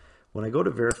right? When I go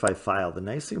to verify file, the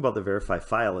nice thing about the verify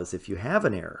file is if you have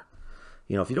an error,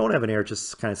 you know, if you don't have an error, it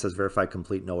just kind of says verify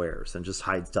complete, no errors, and just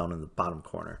hides down in the bottom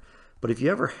corner. But if you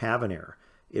ever have an error,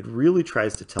 it really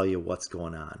tries to tell you what's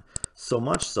going on. So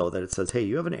much so that it says, hey,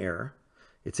 you have an error.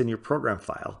 It's in your program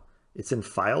file. It's in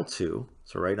file 2.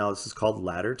 So right now this is called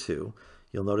ladder 2.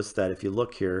 You'll notice that if you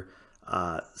look here,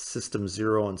 system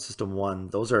 0 and system 1,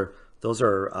 those are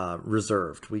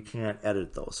reserved. We can't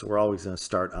edit those, so we're always going to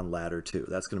start on ladder 2.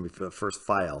 That's going to be for the first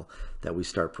file that we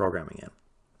start programming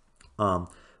in.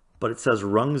 But it says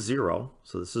rung 0,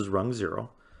 so this is rung 0,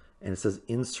 and it says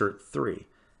insert 3.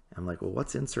 I'm like, well,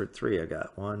 what's insert 3? I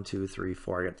got 1, 2, 3,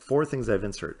 4. I got 4 things I've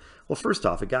inserted. Well, first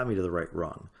off, it got me to the right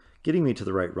rung. Getting me to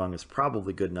the right rung is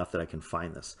probably good enough that I can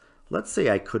find this. Let's say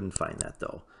I couldn't find that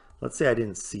though. Let's say I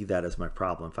didn't see that as my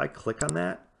problem. If I click on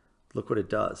that, look what it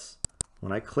does.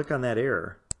 When I click on that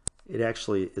error, it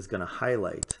actually is going to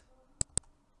highlight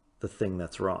the thing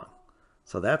that's wrong.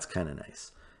 So that's kind of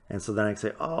nice. And so then I can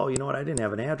say, oh, you know what? I didn't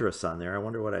have an address on there. I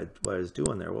wonder what I was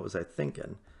doing there. What was I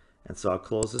thinking? And so I'll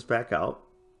close this back out.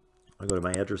 I'll go to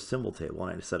my address symbol table,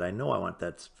 and I said, I know I want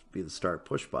that to be the start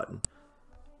push button.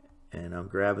 And I'm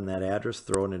grabbing that address,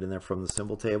 throwing it in there from the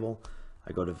symbol table.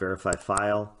 I go to verify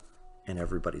file, and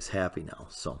everybody's happy now.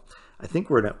 So I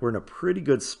think we're in a pretty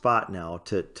good spot now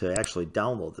to actually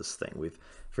download this thing. We've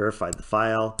verified the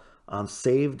file,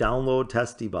 save, download,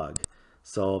 test, debug.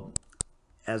 So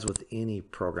as with any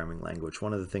programming language,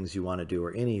 one of the things you want to do,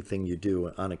 or anything you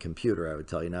do on a computer, I would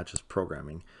tell you, not just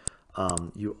programming,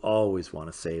 you always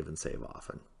want to save and save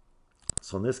often.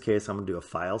 So in this case, I'm going to do a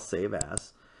file save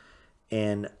as,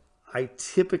 and I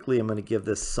typically am going to give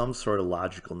this some sort of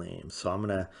logical name. So I'm going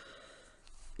to,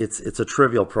 it's a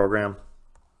trivial program.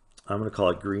 I'm going to call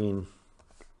it green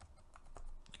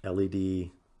LED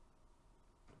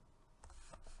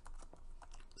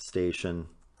station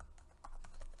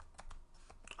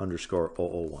underscore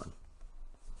 001.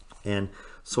 And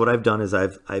so what I've done is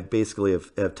I basically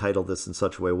have titled this in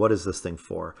such a way, what is this thing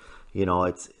for? You know,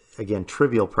 it's, again,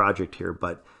 trivial project here,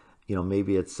 but, you know,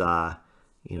 maybe it's,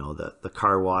 you know, the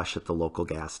car wash at the local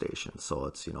gas station. So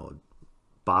it's, you know,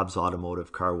 Bob's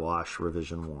Automotive Car Wash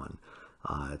Revision 1.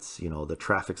 It's, you know, the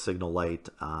traffic signal light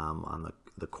on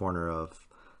the corner of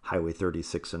Highway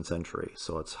 36 and Century.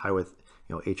 So it's highway,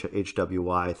 you know,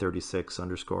 HWY 36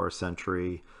 underscore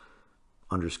Century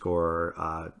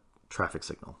underscore traffic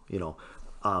signal, you know,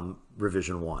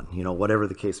 revision 1, you know, whatever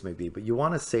the case may be. But you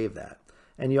want to save that.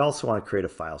 And you also want to create a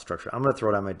file structure. I'm going to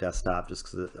throw it on my desktop just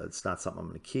because it's not something I'm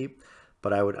going to keep.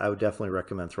 But I would definitely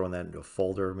recommend throwing that into a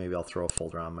folder. Maybe I'll throw a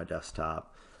folder on my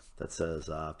desktop that says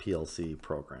PLC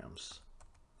programs.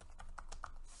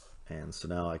 And so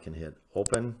now I can hit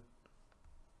open,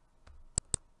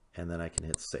 and then I can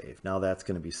hit save. Now that's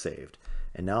going to be saved.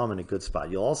 And now I'm in a good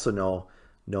spot. You'll also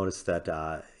notice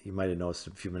that you might have noticed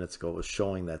a few minutes ago it was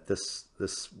showing that this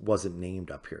wasn't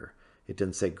named up here. It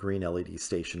didn't say green LED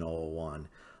station 001.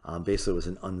 Basically, it was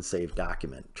an unsaved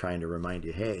document trying to remind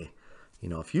you, hey, you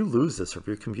know, if you lose this or if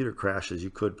your computer crashes, you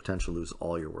could potentially lose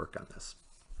all your work on this.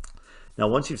 Now,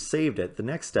 once you've saved it, the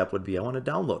next step would be I want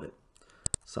to download it.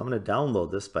 So I'm going to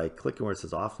download this by clicking where it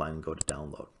says offline and go to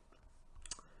download.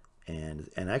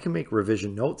 And I can make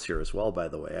revision notes here as well, by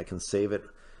the way. I can save it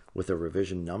with a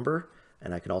revision number,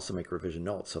 and I can also make revision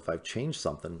notes. So if I've changed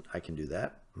something, I can do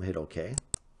that. I'm going to hit OK.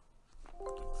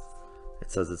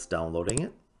 It says it's downloading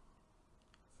it.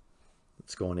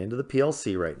 It's going into the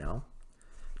PLC right now.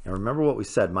 Now remember what we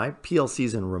said, my PLC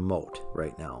is in remote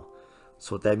right now.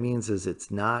 So what that means is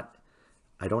I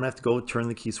don't have to go turn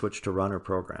the key switch to run or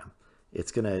program.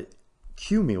 It's going to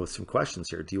cue me with some questions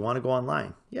here. Do you want to go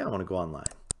online? Yeah, I want to go online.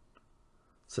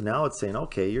 So now it's saying,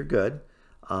 okay, you're good.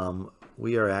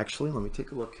 We are actually, let me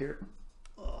take a look here.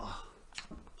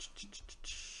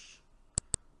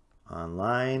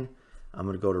 Online, I'm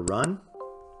going to go to run.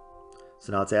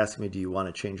 So now it's asking me, do you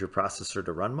want to change your processor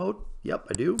to run mode? Yep,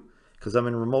 I do. Because I'm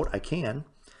in remote, I can.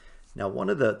 Now, one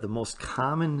of the most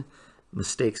common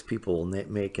mistakes people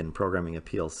make in programming a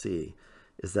PLC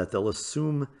is that they'll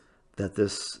assume that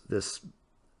this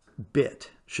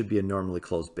bit should be a normally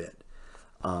closed bit.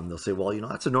 They'll say, well, you know,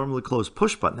 that's a normally closed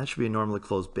push button. That should be a normally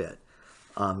closed bit.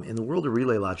 In the world of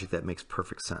relay logic, that makes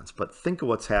perfect sense. But think of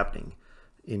what's happening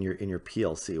in your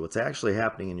PLC. What's actually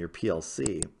happening in your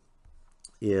PLC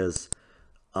is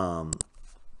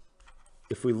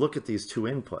if we look at these two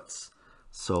inputs,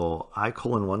 so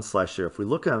I:1/0, if we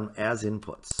look at them as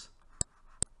inputs,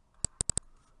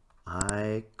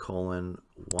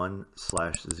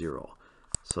 I:1/0.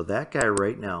 So that guy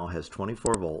right now has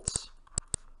 24 volts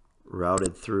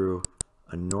routed through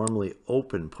a normally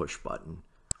open push button,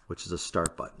 which is a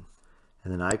start button.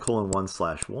 And then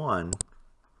I:1/1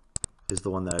 is the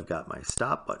one that I've got my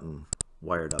stop button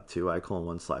wired up to,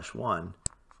 I:1/1.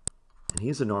 And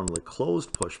he's a normally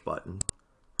closed push button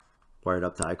wired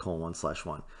up to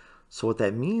I:1/1. So what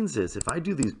that means is if I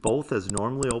do these both as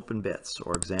normally open bits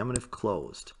or examine if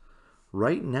closed,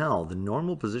 right now the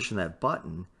normal position of that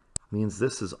button means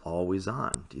this is always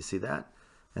on. Do you see that?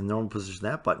 And the normal position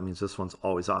of that button means this one's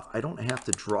always off. I don't have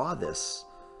to draw this.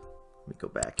 Let me go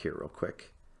back here real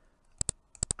quick.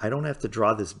 I don't have to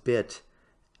draw this bit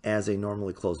as a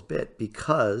normally closed bit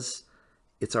because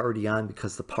it's already on,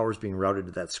 because the power is being routed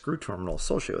to that screw terminal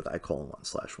associated with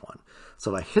I:1/1.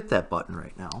 So if I hit that button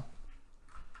right now,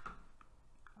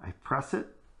 I press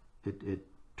it, it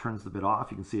turns the bit off.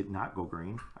 You can see it not go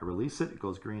green. I release it, it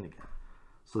goes green again.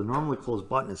 So the normally closed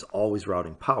button is always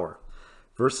routing power.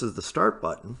 Versus the start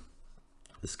button,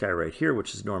 this guy right here,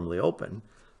 which is normally open,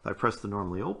 if I press the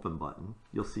normally open button,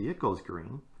 you'll see it goes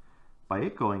green. By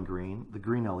it going green, the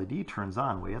green LED turns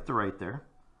on way at the right there.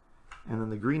 And then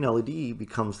the green LED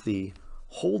becomes the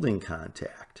holding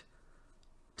contact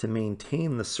to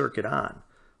maintain the circuit on.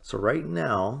 So right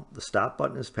now, the stop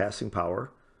button is passing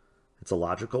power. It's a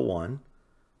logical 1.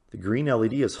 The green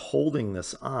LED is holding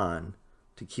this on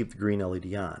to keep the green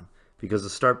LED on because the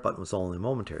start button was only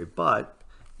momentary. But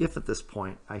if at this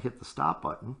point I hit the stop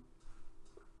button,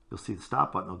 you'll see the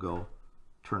stop button will go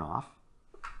turn off.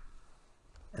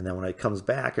 And then when it comes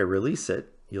back, I release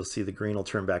it, you'll see the green will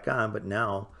turn back on, but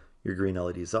now your green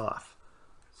LED is off.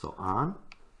 So on,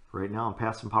 right now I'm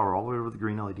passing power all the way over the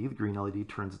green LED. The green LED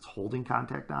turns its holding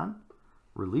contact on.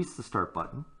 Release the start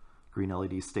button. Green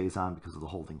LED stays on because of the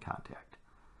holding contact.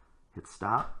 Hit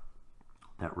stop.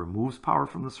 That removes power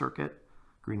from the circuit.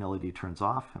 Green LED turns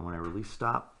off. And when I release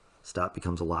stop, stop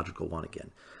becomes a logical 1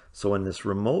 again. So in this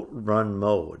remote run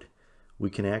mode, we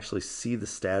can actually see the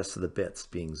status of the bits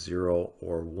being 0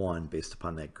 or 1 based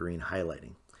upon that green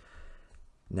highlighting.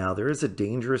 Now there is a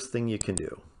dangerous thing you can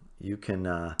do. You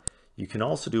can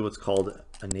also do what's called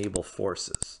enable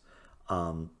forces.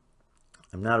 I'm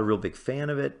not a real big fan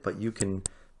of it, but you can,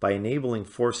 by enabling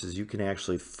forces, you can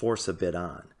actually force a bit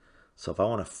on. So if I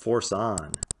want to force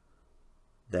on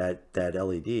that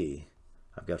LED,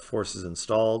 I've got forces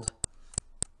installed,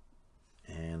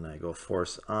 and I go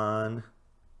force on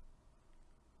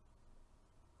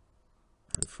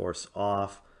and force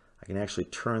off. I can actually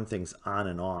turn things on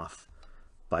and off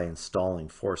by installing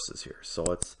forces here. So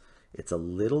it's a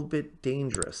little bit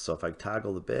dangerous. So if I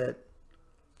toggle the bit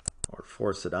or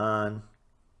force it on,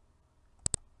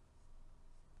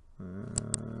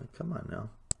 come on now.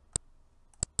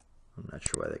 I'm not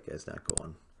sure why that guy's not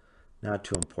going. Not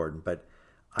too important, but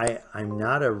I'm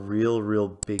not a real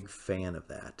big fan of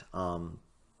that.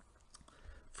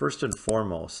 First and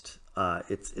foremost,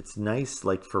 it's nice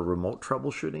like for remote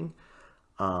troubleshooting.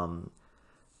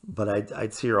 But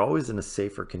I'd say you're always in a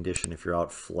safer condition if you're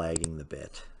out flagging the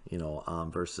bit,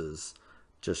 versus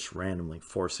just randomly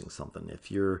forcing something.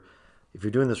 If you're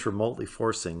doing this remotely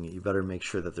forcing, you better make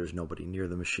sure that there's nobody near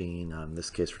the machine. In this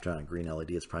case, we're trying a green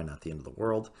LED. It's probably not the end of the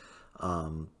world,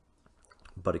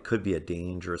 but it could be a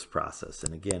dangerous process.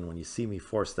 And again, when you see me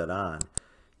force that on,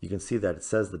 you can see that it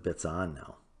says the bit's on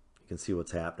now. You can see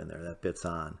what's happening there. That bit's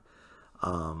on.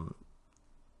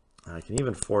 I can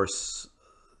even force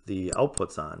the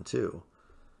outputs on too.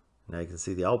 Now you can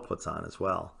see the outputs on as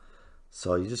well.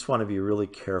 So you just want to be really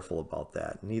careful about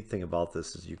that. Neat thing about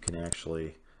this is you can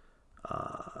actually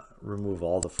remove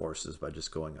all the forces by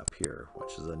just going up here,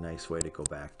 which is a nice way to go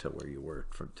back to where you were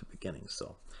from the beginning.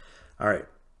 So, all right,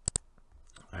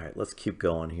 let's keep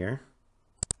going here.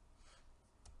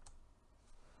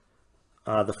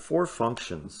 The four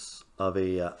functions of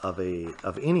any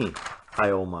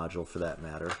I/O module, for that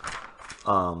matter,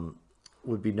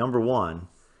 would be: number one,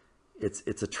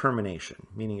 it's a termination,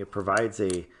 meaning it provides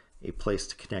a place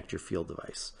to connect your field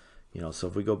device. So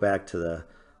if we go back to the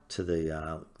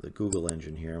Google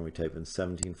engine here and we type in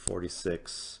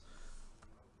 1746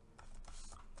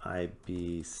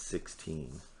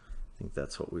 IB16, I think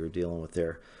that's what we were dealing with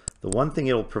there. The one thing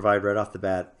it'll provide right off the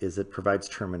bat is it provides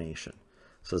termination.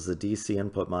 So as the DC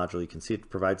input module, you can see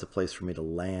it provides a place for me to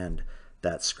land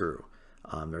that screw,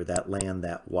 or land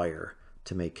that wire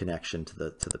to make connection to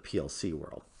the PLC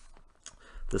world.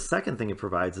 The second thing it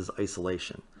provides is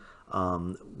isolation.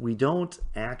 We don't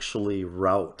actually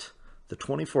route the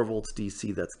 24 volts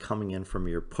DC that's coming in from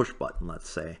your push button, let's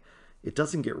say. It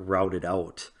doesn't get routed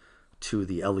out to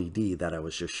the LED that I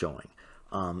was just showing.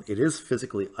 It is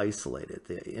physically isolated.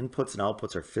 The inputs and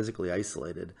outputs are physically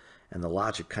isolated, and the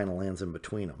logic kind of lands in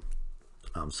between them.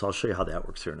 So I'll show you how that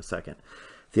works here in a second.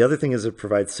 The other thing is it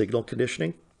provides signal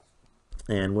conditioning.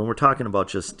 And when we're talking about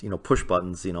just push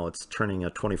buttons, it's turning a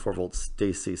 24 volts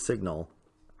DC signal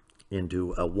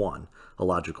into a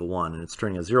logical 1, and it's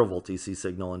turning a 0 volt DC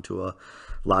signal into a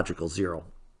logical 0.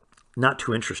 Not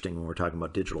too interesting when we're talking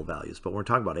about digital values, but when we're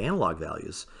talking about analog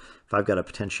values, if I've got a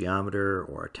potentiometer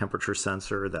or a temperature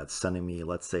sensor that's sending me,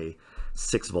 let's say,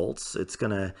 6 volts, it's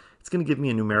gonna give me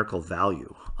a numerical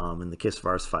value. In the case of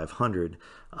RS500,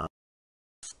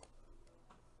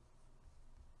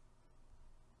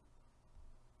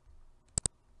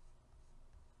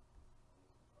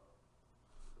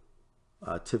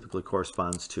 typically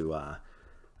corresponds to a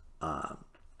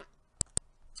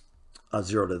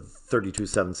 0 to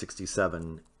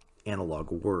 32767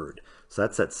 analog word. So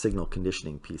that's that signal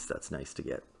conditioning piece that's nice to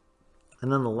get.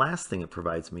 And then the last thing it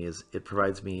provides me is it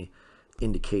provides me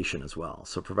indication as well.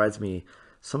 So it provides me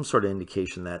some sort of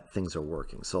indication that things are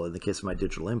working. So in the case of my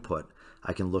digital input,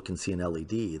 I can look and see an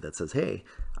LED that says, hey,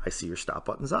 I see your stop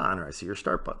button's on, or I see your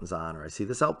start button's on, or I see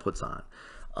this output's on.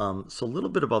 So a little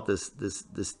bit about this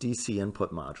DC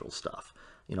input module stuff.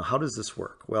 How does this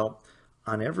work? Well,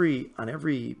 on every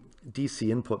DC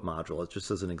input module,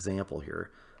 just as an example here,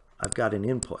 I've got an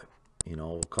input.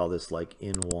 We'll call this like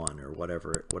in1 or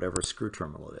whatever screw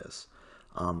terminal it is.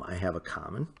 I have a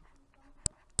common.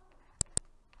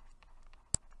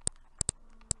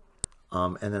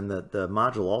 And then the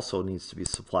module also needs to be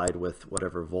supplied with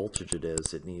whatever voltage it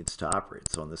is it needs to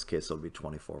operate. So in this case, it'll be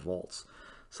 24 volts.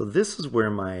 So this is where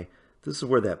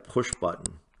that push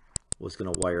button was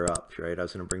going to wire up, right? I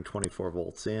was going to bring 24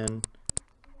 volts in,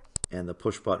 and the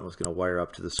push button was going to wire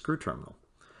up to the screw terminal.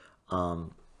 Oh,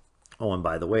 and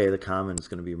by the way, the common is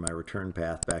going to be my return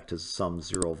path back to some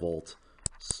 0 volt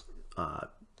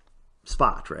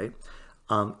spot, right?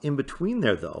 In between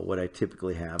there, though, what I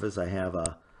typically have is I have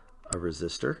a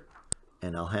resistor,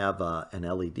 and I'll have an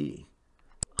LED.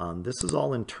 This is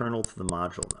all internal to the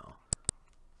module now.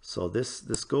 So this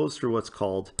goes through what's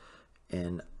called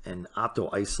an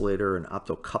opto-isolator, an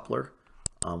opto-coupler,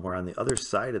 where on the other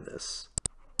side of this,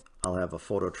 I'll have a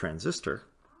phototransistor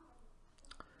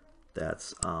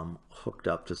that's hooked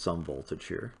up to some voltage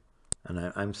here.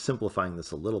 And I'm simplifying this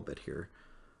a little bit here,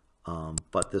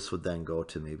 but this would then go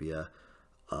to maybe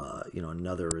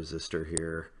another resistor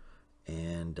here,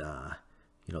 and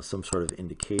some sort of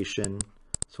indication.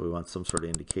 So we want some sort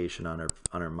of indication on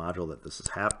our module that this is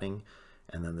happening,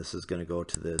 and then this is going to go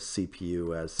to the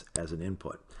CPU as an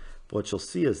input. But what you'll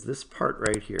see is this part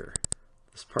right here,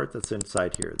 this part that's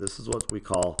inside here, this is what we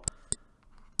call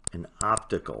an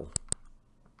optical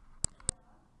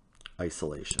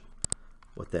isolation.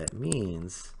 What that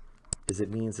means is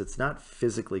it's not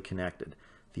physically connected.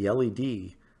 The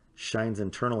LED shines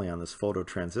internally on this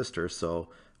phototransistor, so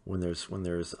when there's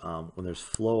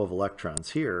flow of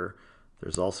electrons here,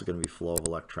 there's also going to be flow of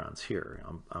electrons here.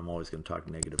 I'm always going to talk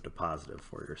negative to positive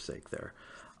for your sake there.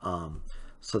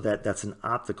 So that's an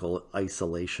optical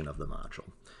isolation of the module.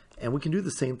 And we can do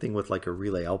the same thing with like a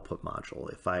relay output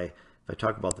module. If I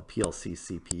talk about the PLC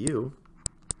CPU,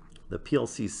 the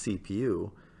PLC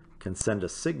CPU can send a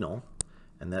signal,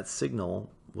 and that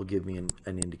signal will give me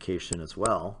an indication as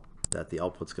well that the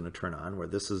output's going to turn on, where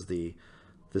this is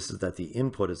that the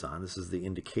input is on. This is the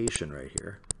indication right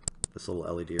here. This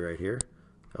little LED right here,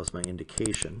 that was my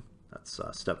indication. That's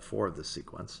step 4 of this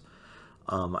sequence.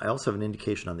 I also have an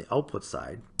indication on the output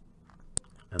side,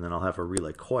 and then I'll have a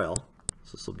relay coil.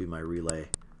 So this will be my relay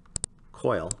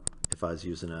coil if I was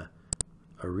using a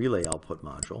relay output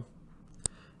module.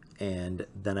 And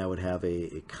then I would have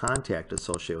a contact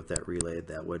associated with that relay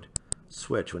that would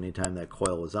switch. Anytime that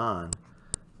coil was on,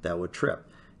 that would trip.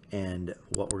 And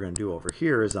what we're going to do over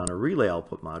here is on a relay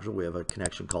output module, we have a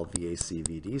connection called VAC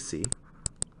VDC.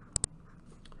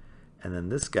 And then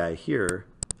this guy here,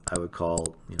 I would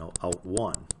call, out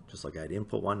 1. Just like I had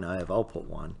input 1, now I have output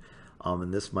 1.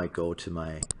 And this might go to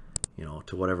my,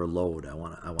 to whatever load I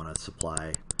want to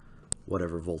supply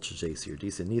whatever voltage AC or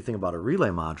DC. The neat thing about a relay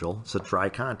module, it's a dry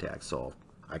contact. So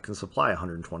I can supply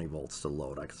 120 volts to the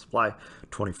load. I can supply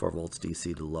 24 volts DC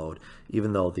to the load.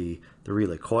 Even though the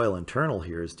relay coil internal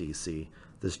here is DC,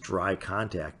 this dry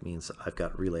contact means I've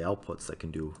got relay outputs that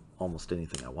can do almost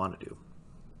anything I want to do.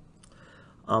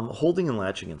 Holding and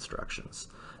latching instructions.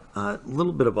 A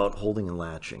little bit about holding and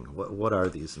latching. What are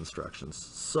these instructions?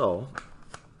 So,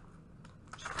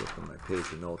 just flipping my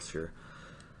page of notes here.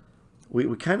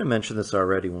 We kind of mentioned this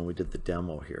already when we did the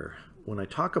demo here. When I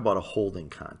talk about a holding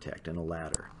contact and a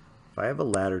ladder, if I have a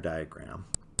ladder diagram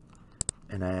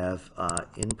and I have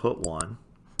input 1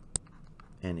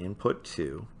 and input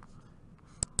 2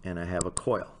 and I have a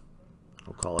coil,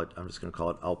 I'm just going to call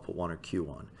it output 1 or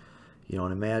Q1.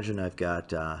 And imagine I've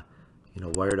got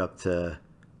wired up to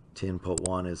input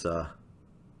 1 is a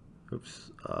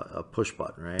push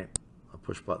button, right? A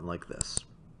push button like this.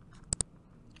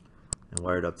 And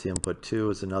wired up to input 2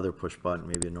 is another push button,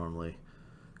 maybe normally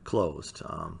closed.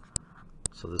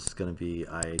 So this is going to be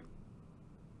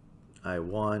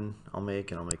I1 I'll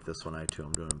make, and I'll make this one I2.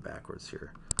 I'm doing them backwards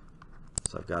here.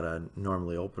 So I've got a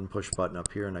normally open push button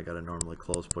up here, and I got a normally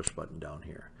closed push button down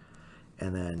here.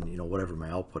 And then, whatever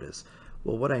my output is.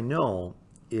 Well, what I know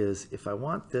is if I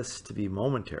want this to be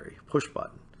momentary, push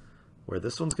button, where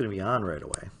this one's going to be on right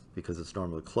away because it's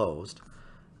normally closed,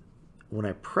 when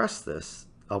I press this,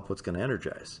 output's going to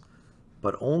energize,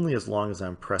 but only as long as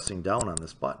I'm pressing down on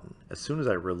this button. As soon as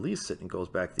I release it and it goes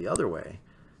back the other way,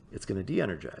 it's going to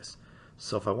de-energize.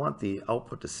 So if I want the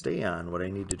output to stay on, what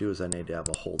I need to do is I need to have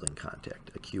a holding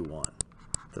contact, a Q1,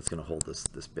 that's going to hold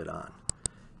this bit on.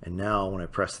 And now when I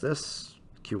press this,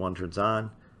 Q1 turns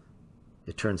on,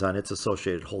 it turns on its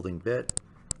associated holding bit.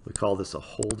 We call this a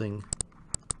holding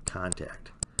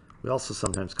contact. We also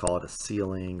sometimes call it a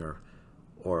sealing or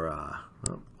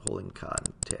holding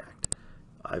contact.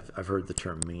 I've heard the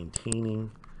term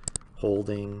maintaining,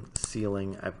 holding,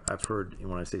 sealing. I've heard,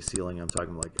 when I say sealing, I'm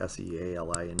talking like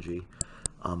S-E-A-L-I-N-G.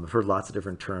 I've heard lots of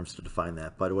different terms to define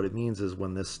that, but what it means is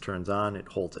when this turns on, it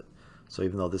holds it. So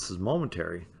even though this is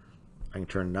momentary, I can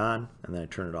turn it on and then I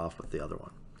turn it off with the other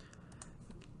one.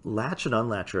 Latch and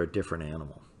unlatch are a different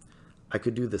animal. I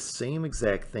could do the same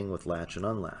exact thing with latch and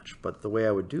unlatch, but the way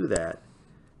I would do that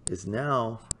is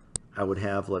now I would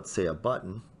have, let's say, a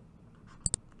button,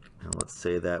 and let's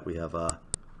say that we have a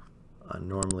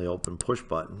normally open push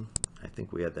button. I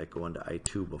think we had that go into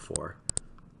I2 before.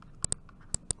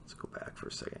 Let's go back for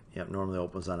a second. Yep, normally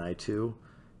opens on I2,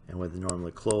 and with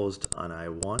normally closed on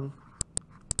I1.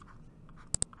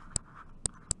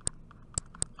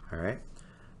 All right.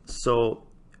 So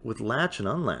with latch and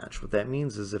unlatch, what that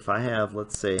means is if I have,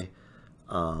 let's say,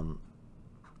 I2,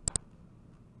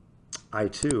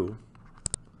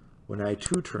 when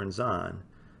I2 turns on,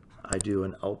 I do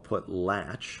an output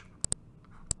latch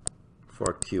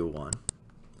for Q1,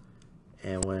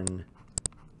 and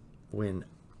when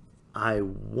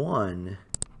I1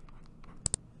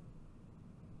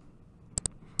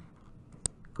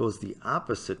 goes the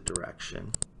opposite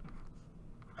direction,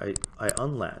 I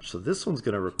unlatch. So this one's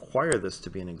going to require this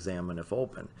to be an examine if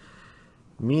open,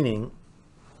 meaning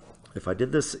if I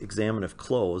did this examine if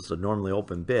closed, a normally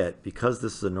open bit, because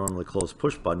this is a normally closed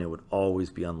push button, it would always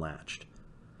be unlatched.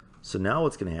 So now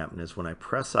what's going to happen is when I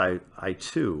press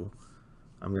I2,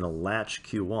 I'm going to latch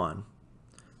Q1,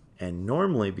 and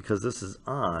normally because this is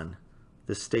on,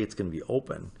 this state's going to be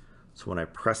open. So when I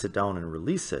press it down and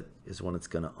release it is when it's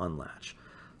going to unlatch.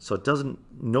 So it doesn't,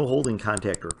 no holding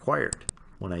contact required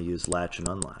when I use latch and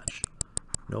unlatch.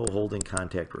 No holding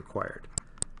contact required.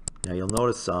 Now you'll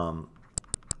notice on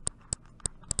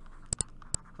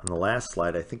the last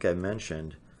slide, I think I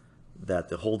mentioned that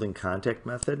the holding contact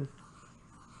method,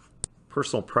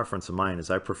 personal preference of mine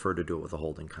is I prefer to do it with a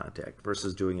holding contact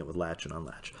versus doing it with latch and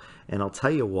unlatch. And I'll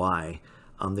tell you why.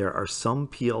 There are some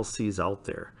PLCs out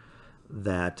there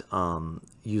that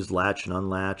use latch and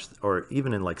unlatch, or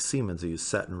even in like Siemens, they use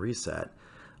set and reset.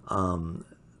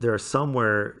 There are some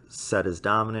where set is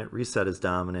dominant, reset is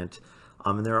dominant,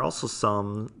 and there are also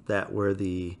some that where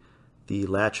the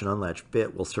latch and unlatch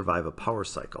bit will survive a power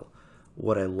cycle.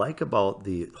 What I like about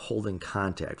the holding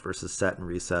contact versus set and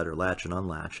reset or latch and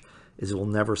unlatch is it will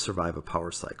never survive a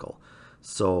power cycle.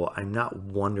 So I'm not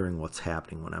wondering what's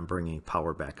happening when I'm bringing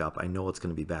power back up. I know it's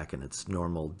going to be back in its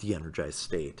normal de-energized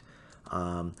state.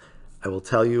 I will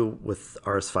tell you with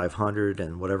RS500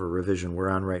 and whatever revision we're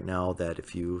on right now that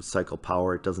if you cycle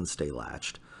power, it doesn't stay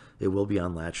latched. It will be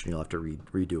unlatched and you'll have to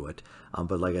redo it.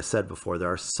 But like I said before,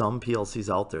 there are some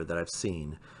PLCs out there that I've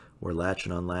seen where latch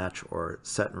and unlatch or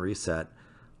set and reset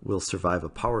will survive a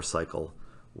power cycle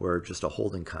where just a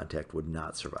holding contact would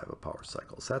not survive a power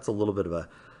cycle. So that's a little bit of a,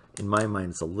 in my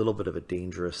mind, it's a little bit of a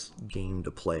dangerous game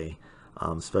to play,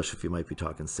 especially if you might be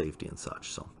talking safety and such.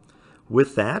 So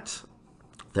with that,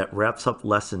 that wraps up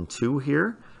lesson 2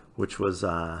 here, which was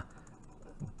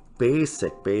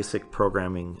basic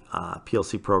programming,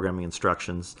 PLC programming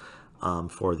instructions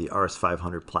for the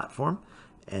RS500 platform.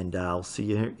 And I'll see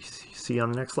you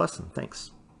on the next lesson.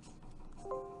 Thanks.